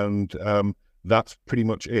thing, and that's pretty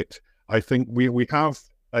much it. I think we have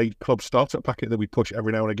a club startup packet that we push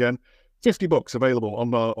every now and again. $50 available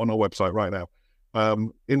on our website right now.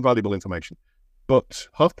 Invaluable information, but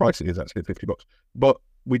half price it is actually $50. But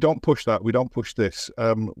we don't push that. We don't push this.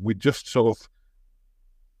 We just sort of,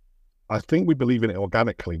 I think we believe in it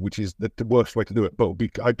organically, which is the worst way to do it. But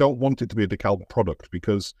I don't want it to be a DeKalb product,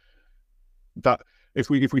 because that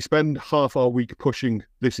if we spend half our week pushing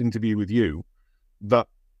this interview with you, that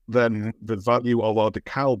then the value of our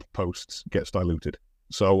DeKalb posts gets diluted.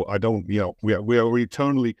 So I don't, we are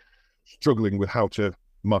eternally struggling with how to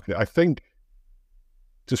market it. I think,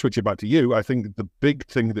 to switch it back to you, I think the big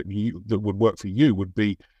thing that would work for you would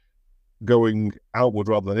be going outward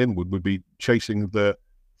rather than inward, would be chasing the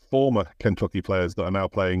former Kentucky players that are now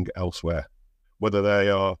playing elsewhere. whether they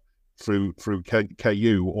are through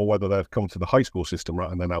KU or whether they've come to the high school system,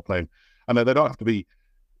 right, and they're now playing. And they don't have to be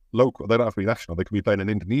local, they don't have to be national, they could be playing in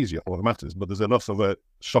Indonesia, all that matters. But there's enough of a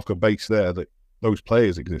soccer base there that those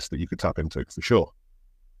players exist that you could tap into for sure.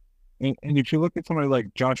 And if you look at somebody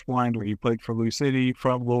like Josh Blinder, he played for Lou City,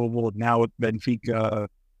 from Louisville, now with Benfica.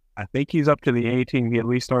 I think he's up to the A team. He at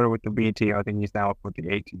least started with the B team. I think he's now up with the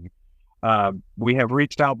A team. We have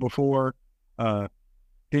reached out before.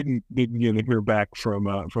 Didn't get to hear back from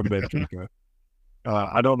Benfica.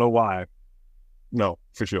 I don't know why. No,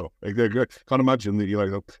 for sure. I can't imagine that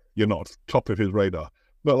you're not top of his radar.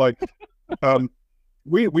 But like,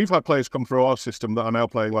 we've had players come through our system that are now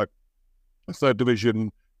playing like a third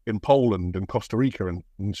division in Poland and Costa Rica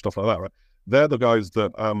and stuff like that. Right? They're the guys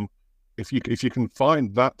that if you can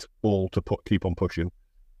find that ball to keep on pushing,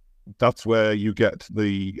 that's where you get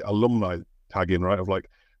the alumni tag in, right? Of like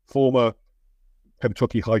former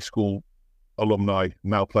Kentucky high school alumni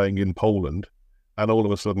now playing in Poland, and all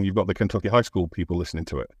of a sudden you've got the Kentucky high school people listening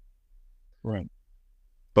to it. Right.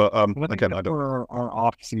 But again, I don't. Where our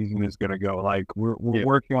off season is going to go. Like we're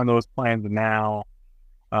working on those plans now,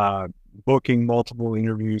 booking multiple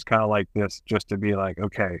interviews, kind of like this, just to be like,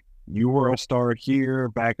 okay, you were a star here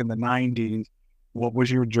back in the '90s. What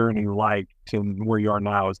was your journey like to where you are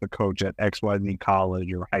now as the coach at XYZ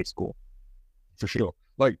college or high school? For sure.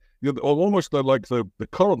 Like almost the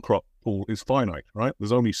current crop pool is finite, right?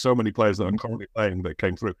 There's only so many players that are currently playing that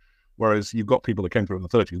came through, whereas you've got people that came through in the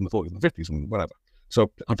 30s and the 40s and the 50s and whatever.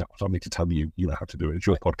 So I don't need to tell you, you know how to do it. It's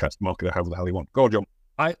your podcast, market it however the hell you want. Go on, John.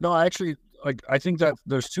 I think that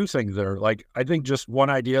there's two things there. Like, I think just one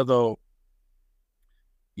idea though,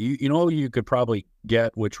 you could probably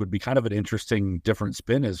get, which would be kind of an interesting different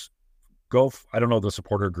spin, is I don't know the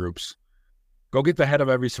supporter groups. Go get the head of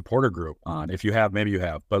every supporter group on. If you have, maybe you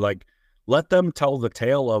have, but like, let them tell the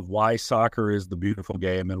tale of why soccer is the beautiful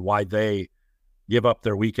game and why they give up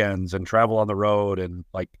their weekends and travel on the road. And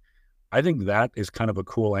like, I think that is kind of a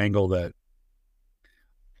cool angle that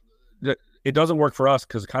it doesn't work for us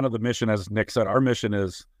because kind of the mission, as Nick said, our mission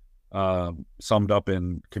is summed up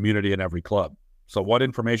in community in every club. So what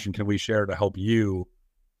information can we share to help you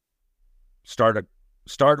start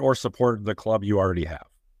or support the club you already have?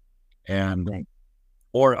 And,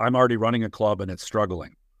 or I'm already running a club and it's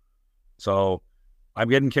struggling. So I'm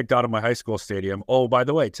getting kicked out of my high school stadium. Oh, by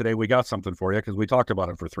the way, today we got something for you because we talked about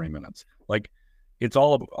it for 3 minutes. Like, it's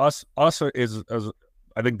all about us.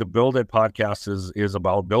 I think the Build It podcast is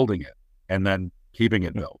about building it and then keeping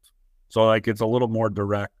it built. So like, it's a little more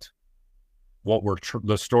direct what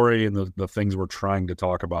the story and the things we're trying to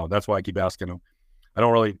talk about. That's why I keep asking them.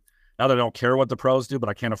 Now that I don't care what the pros do, but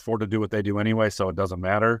I can't afford to do what they do anyway, so it doesn't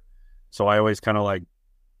matter. So I always kind of like,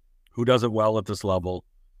 who does it well at this level?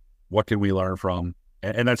 What can we learn from?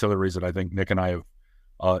 And that's the other reason I think Nick and I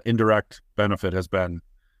have indirect benefit has been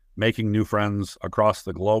making new friends across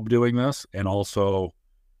the globe doing this, and also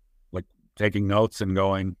like taking notes and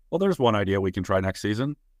going, well, there's one idea we can try next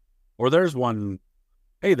season. Or there's one,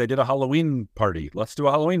 hey, they did a Halloween party. Let's do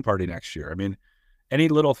a Halloween party next year. I mean, any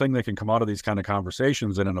little thing that can come out of these kind of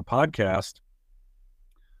conversations, and in a podcast,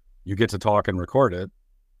 you get to talk and record it.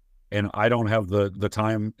 And I don't have the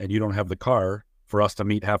time and you don't have the car for us to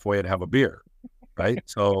meet halfway and have a beer, right?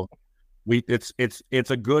 So it's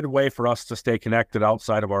a good way for us to stay connected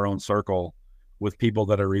outside of our own circle with people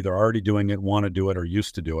that are either already doing it, want to do it, or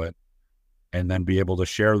used to do it, and then be able to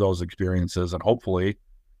share those experiences. And hopefully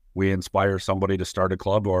we inspire somebody to start a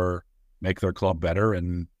club or make their club better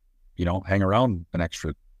and, hang around an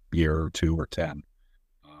extra year or 2 or 10.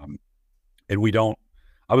 And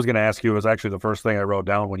I was going to ask you, it was actually the first thing I wrote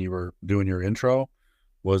down when you were doing your intro,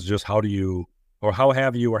 was just how have you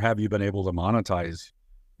been able to monetize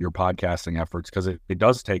your podcasting efforts? Because it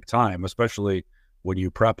does take time, especially when you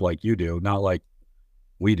prep like you do, not like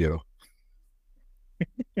we do.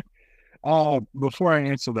 Before I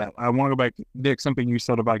answer that, I want to go back to Nick, something you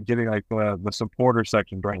said about getting like the supporter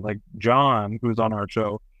section, right? Like John, who's on our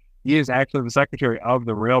show, he is actually the secretary of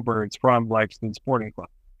the Railbirds from Lexington Sporting Club.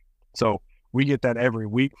 So we get that every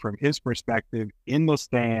week from his perspective in the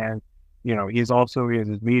stand. He has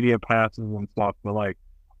his media passes and stuff, but like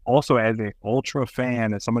also as an ultra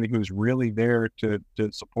fan, as somebody who's really there to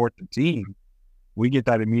support the team, we get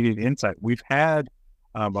that immediate insight. We've had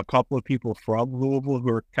a couple of people from Louisville who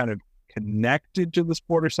are kind of connected to the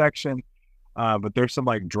supporter section, but there's some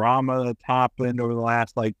like drama that's happened over the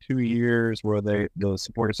last like 2 years where the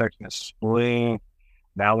supporter section is split.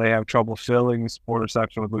 Now they have trouble filling the supporter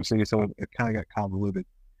section with Blue City, so it kind of got convoluted.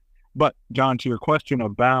 But John, to your question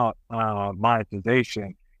about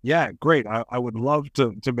monetization, yeah, great. I would love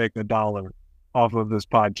to make $1 off of this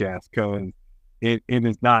podcast, because it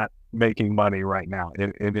is not making money right now.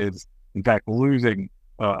 It is, in fact, losing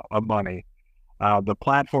money. The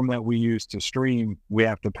platform that we use to stream, we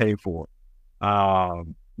have to pay for.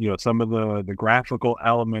 Some of the graphical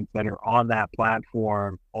elements that are on that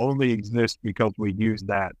platform only exist because we use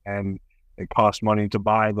that, and it costs money to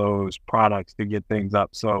buy those products to get things up.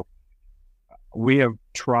 So we have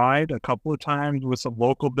tried a couple of times with some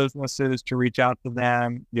local businesses to reach out to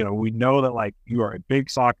them. We know that like you are a big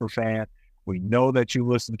soccer fan. We know that you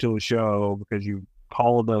listen to the show because you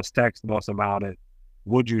called us, texted us about it.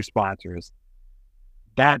 Would you sponsor us?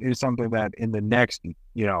 That is something that in the next,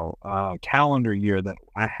 calendar year that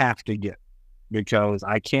I have to get, because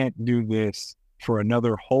I can't do this for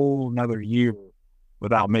another year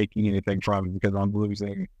without making anything from it, because I'm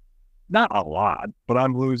losing, not a lot, but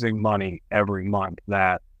I'm losing money every month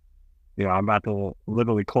that, I'm about to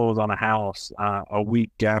literally close on a house a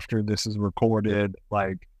week after this is recorded.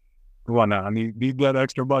 Like, well, no, I need that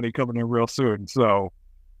extra money coming in real soon. So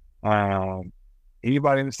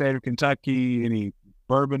anybody in the state of Kentucky, any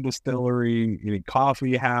bourbon distillery, any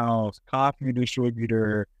coffee house, coffee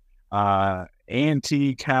distributor,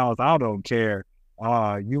 antique house, I don't care.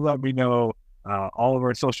 You let me know. All of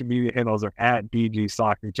our social media handles are at BG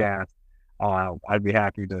Soccercast. I'd be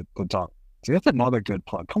happy to talk. See, that's another good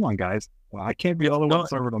plug. Come on, guys. Well, I can't be the only one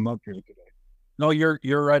serving them up here today. No, you're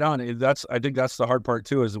right on. I think that's the hard part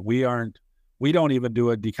too, is we don't even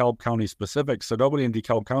do a DeKalb County specific. So nobody in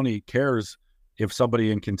DeKalb County cares if somebody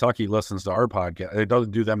in Kentucky listens to our podcast. It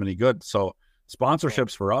doesn't do them any good. So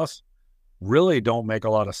sponsorships for us really don't make a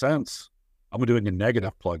lot of sense. I'm doing a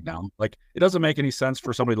negative plug now. Like, it doesn't make any sense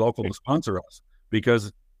for somebody local to sponsor us,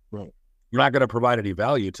 because you're not going to provide any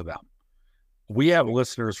value to them. We have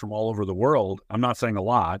listeners from all over the world. I'm not saying a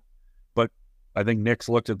lot, but I think Nick's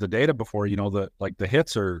looked at the data before. The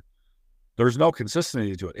hits there's no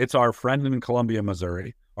consistency to it. It's our friend in Columbia,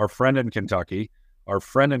 Missouri, our friend in Kentucky, our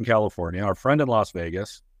friend in California, our friend in Las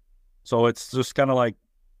Vegas. So it's just kind of like,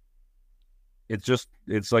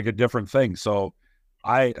 it's like a different thing. So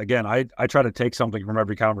I try to take something from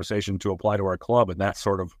every conversation to apply to our club. And that's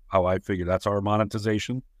sort of how I figure that's our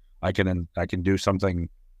monetization. I can do something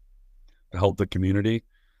to help the community.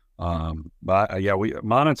 We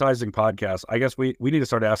monetizing podcasts. I guess we need to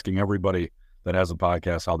start asking everybody that has a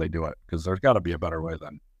podcast how they do it, because there's got to be a better way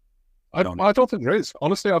than. I don't think there is.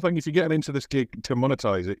 Honestly, I think if you're getting into this gig to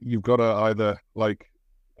monetize it, you've got to either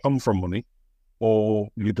come from money, or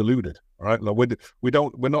you're deluded. All right, like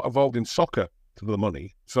we're not involved in soccer to the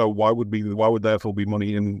money, so why would therefore be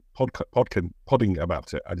money in podding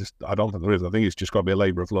about it? I don't think there is. I think it's just got to be a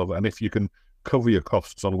labor of love, and if you can cover your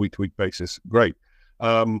costs on a week-to-week basis, great.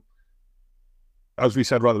 As we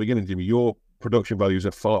said right at the beginning, Jimmie, your production values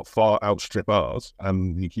are far outstrip ours,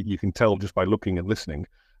 and you can tell just by looking and listening.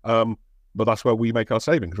 But that's where we make our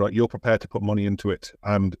savings, right? You're prepared to put money into it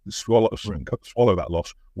and swallow that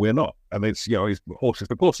loss. We're not, and it's horses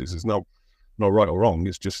for courses. There's no right or wrong.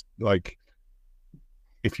 It's just like,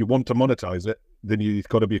 if you want to monetize it, then you've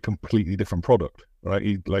got to be a completely different product, right?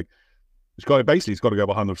 It's got to go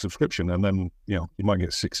behind the subscription, and then you might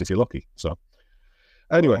get 6 if you're lucky. So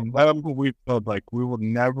anyway, we felt like we will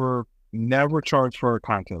never charge for our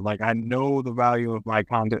content. Like, I know the value of my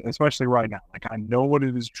content, especially right now. Like, I know what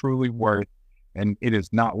it is truly worth, and it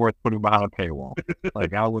is not worth putting behind a paywall.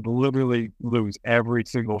 Like, I would literally lose every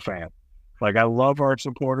single fan. Like, I love our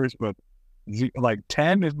supporters, but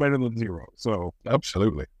 10 is better than 0. So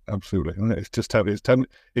absolutely. It's just 10.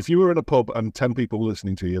 If you were in a pub and 10 people were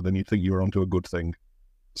listening to you, then you'd think you were onto a good thing.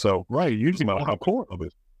 So usually no matter how core of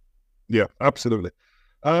it. Yeah, absolutely.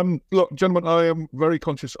 Look, gentlemen, I am very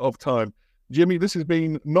conscious of time. Jimmie, this has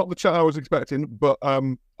been not the chat I was expecting, but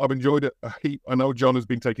I've enjoyed it a heap. I know John has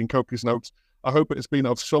been taking copious notes. I hope it's been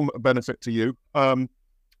of some benefit to you.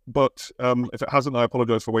 But if it hasn't, I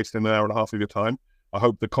apologize for wasting an hour and a half of your time. I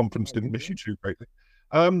hope the conference didn't miss you too greatly.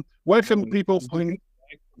 Where can people find?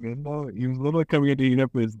 You literally coming into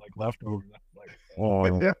Europe is like leftovers.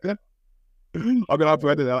 Yeah. I'm gonna have to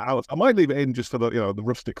edit that out. I might leave it in just for the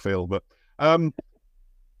rustic feel. But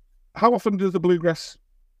how often does the Bluegrass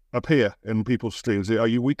appear in people's streams? Are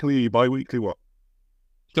you weekly? Are you bi-weekly? What?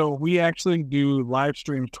 So we actually do live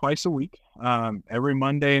streams twice a week, every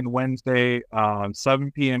Monday and Wednesday,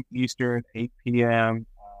 7 p.m. Eastern, 8 p.m.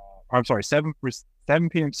 7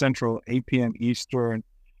 p.m. Central, 8 p.m. Eastern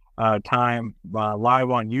time, live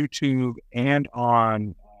on YouTube and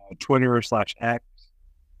on Twitter/X.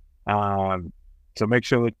 So make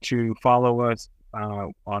sure that you follow us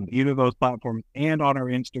on either of those platforms, and on our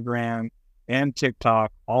Instagram and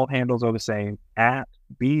TikTok. All handles are the same, at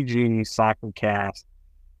BG Soccercast.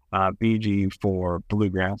 BG for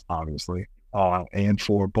Bluegrass, obviously. and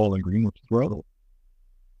for Bowling Green, which is relevant.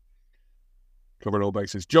 Covered all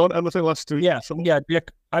bases. John, anything last to Yeah, Dick,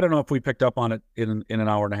 I don't know if we picked up on it in an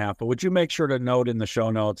hour and a half, but would you make sure to note in the show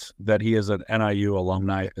notes that he is an NIU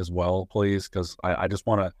alumni as well, please? Because I just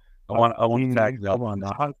want to, I want to tag Come on,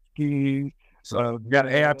 the Huskies. So, yeah,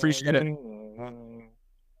 hey, I appreciate it.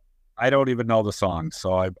 I don't even know the song,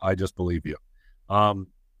 so I just believe you.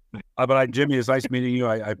 But Jimmie, it's nice meeting you.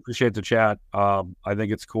 I appreciate the chat. I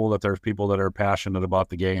think it's cool that there's people that are passionate about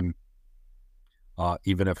the game,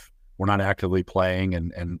 even if we're not actively playing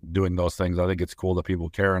and doing those things. I think it's cool that people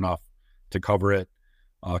care enough to cover it,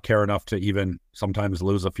 care enough to even sometimes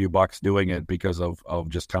lose a few bucks doing it because of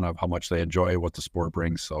just kind of how much they enjoy what the sport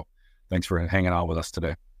brings. So thanks for hanging out with us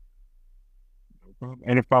today.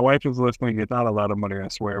 And if my wife is listening, it's not a lot of money, I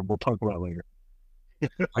swear. We'll talk about it later.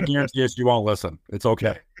 I guarantee you she won't listen. It's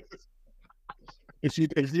okay. If she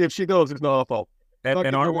does, it's not our fault.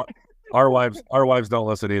 And our wives don't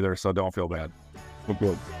listen either, so don't feel bad. We're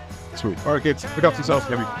good. Sweet. All right, kids. Look after yourselves,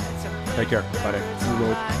 Jimmie. Take care.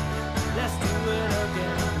 Bye.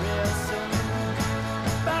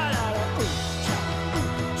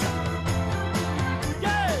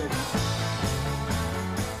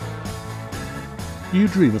 You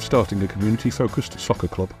dream of starting a community-focused soccer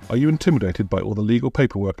club? Are you intimidated by all the legal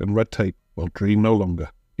paperwork and red tape? Well, dream no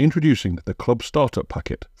longer. Introducing the Club Startup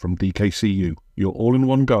Packet from DKCU, your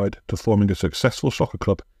all-in-one guide to forming a successful soccer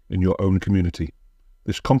club in your own community.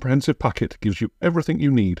 This comprehensive packet gives you everything you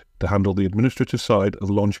need to handle the administrative side of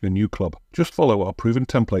launching a new club. Just follow our proven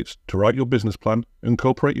templates to write your business plan,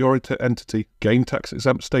 incorporate your entity, gain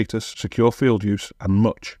tax-exempt status, secure field use, and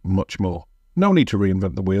much, much more. No need to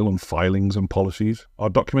reinvent the wheel on filings and policies. Our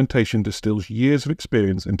documentation distills years of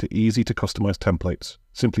experience into easy-to-customize templates.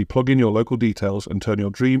 Simply plug in your local details and turn your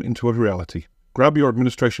dream into a reality. Grab your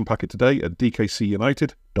administration packet today at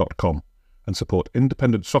dkcunited.com and support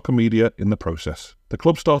independent soccer media in the process. The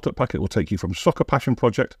Club Startup Packet will take you from soccer passion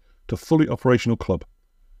project to fully operational club.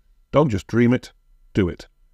 Don't just dream it, do it.